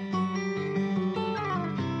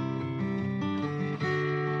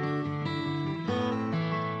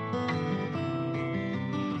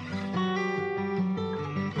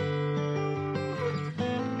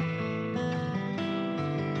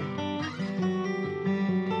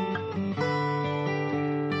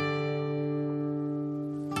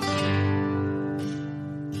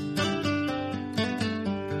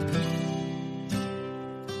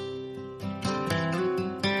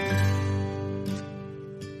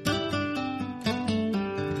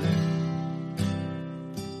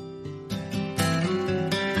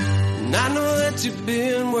 I know that you've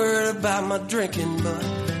been worried about my drinking, but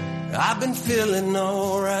I've been feeling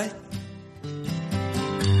alright.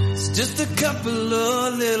 It's just a couple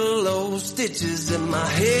of little old stitches and my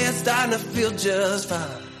head's starting to feel just fine.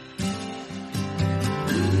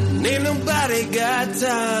 And ain't nobody got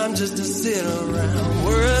time just to sit around,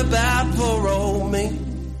 worry about poor old me.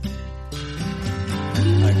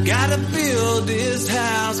 I gotta build this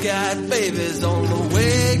house, got babies on the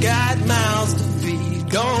way, got mouths to feed.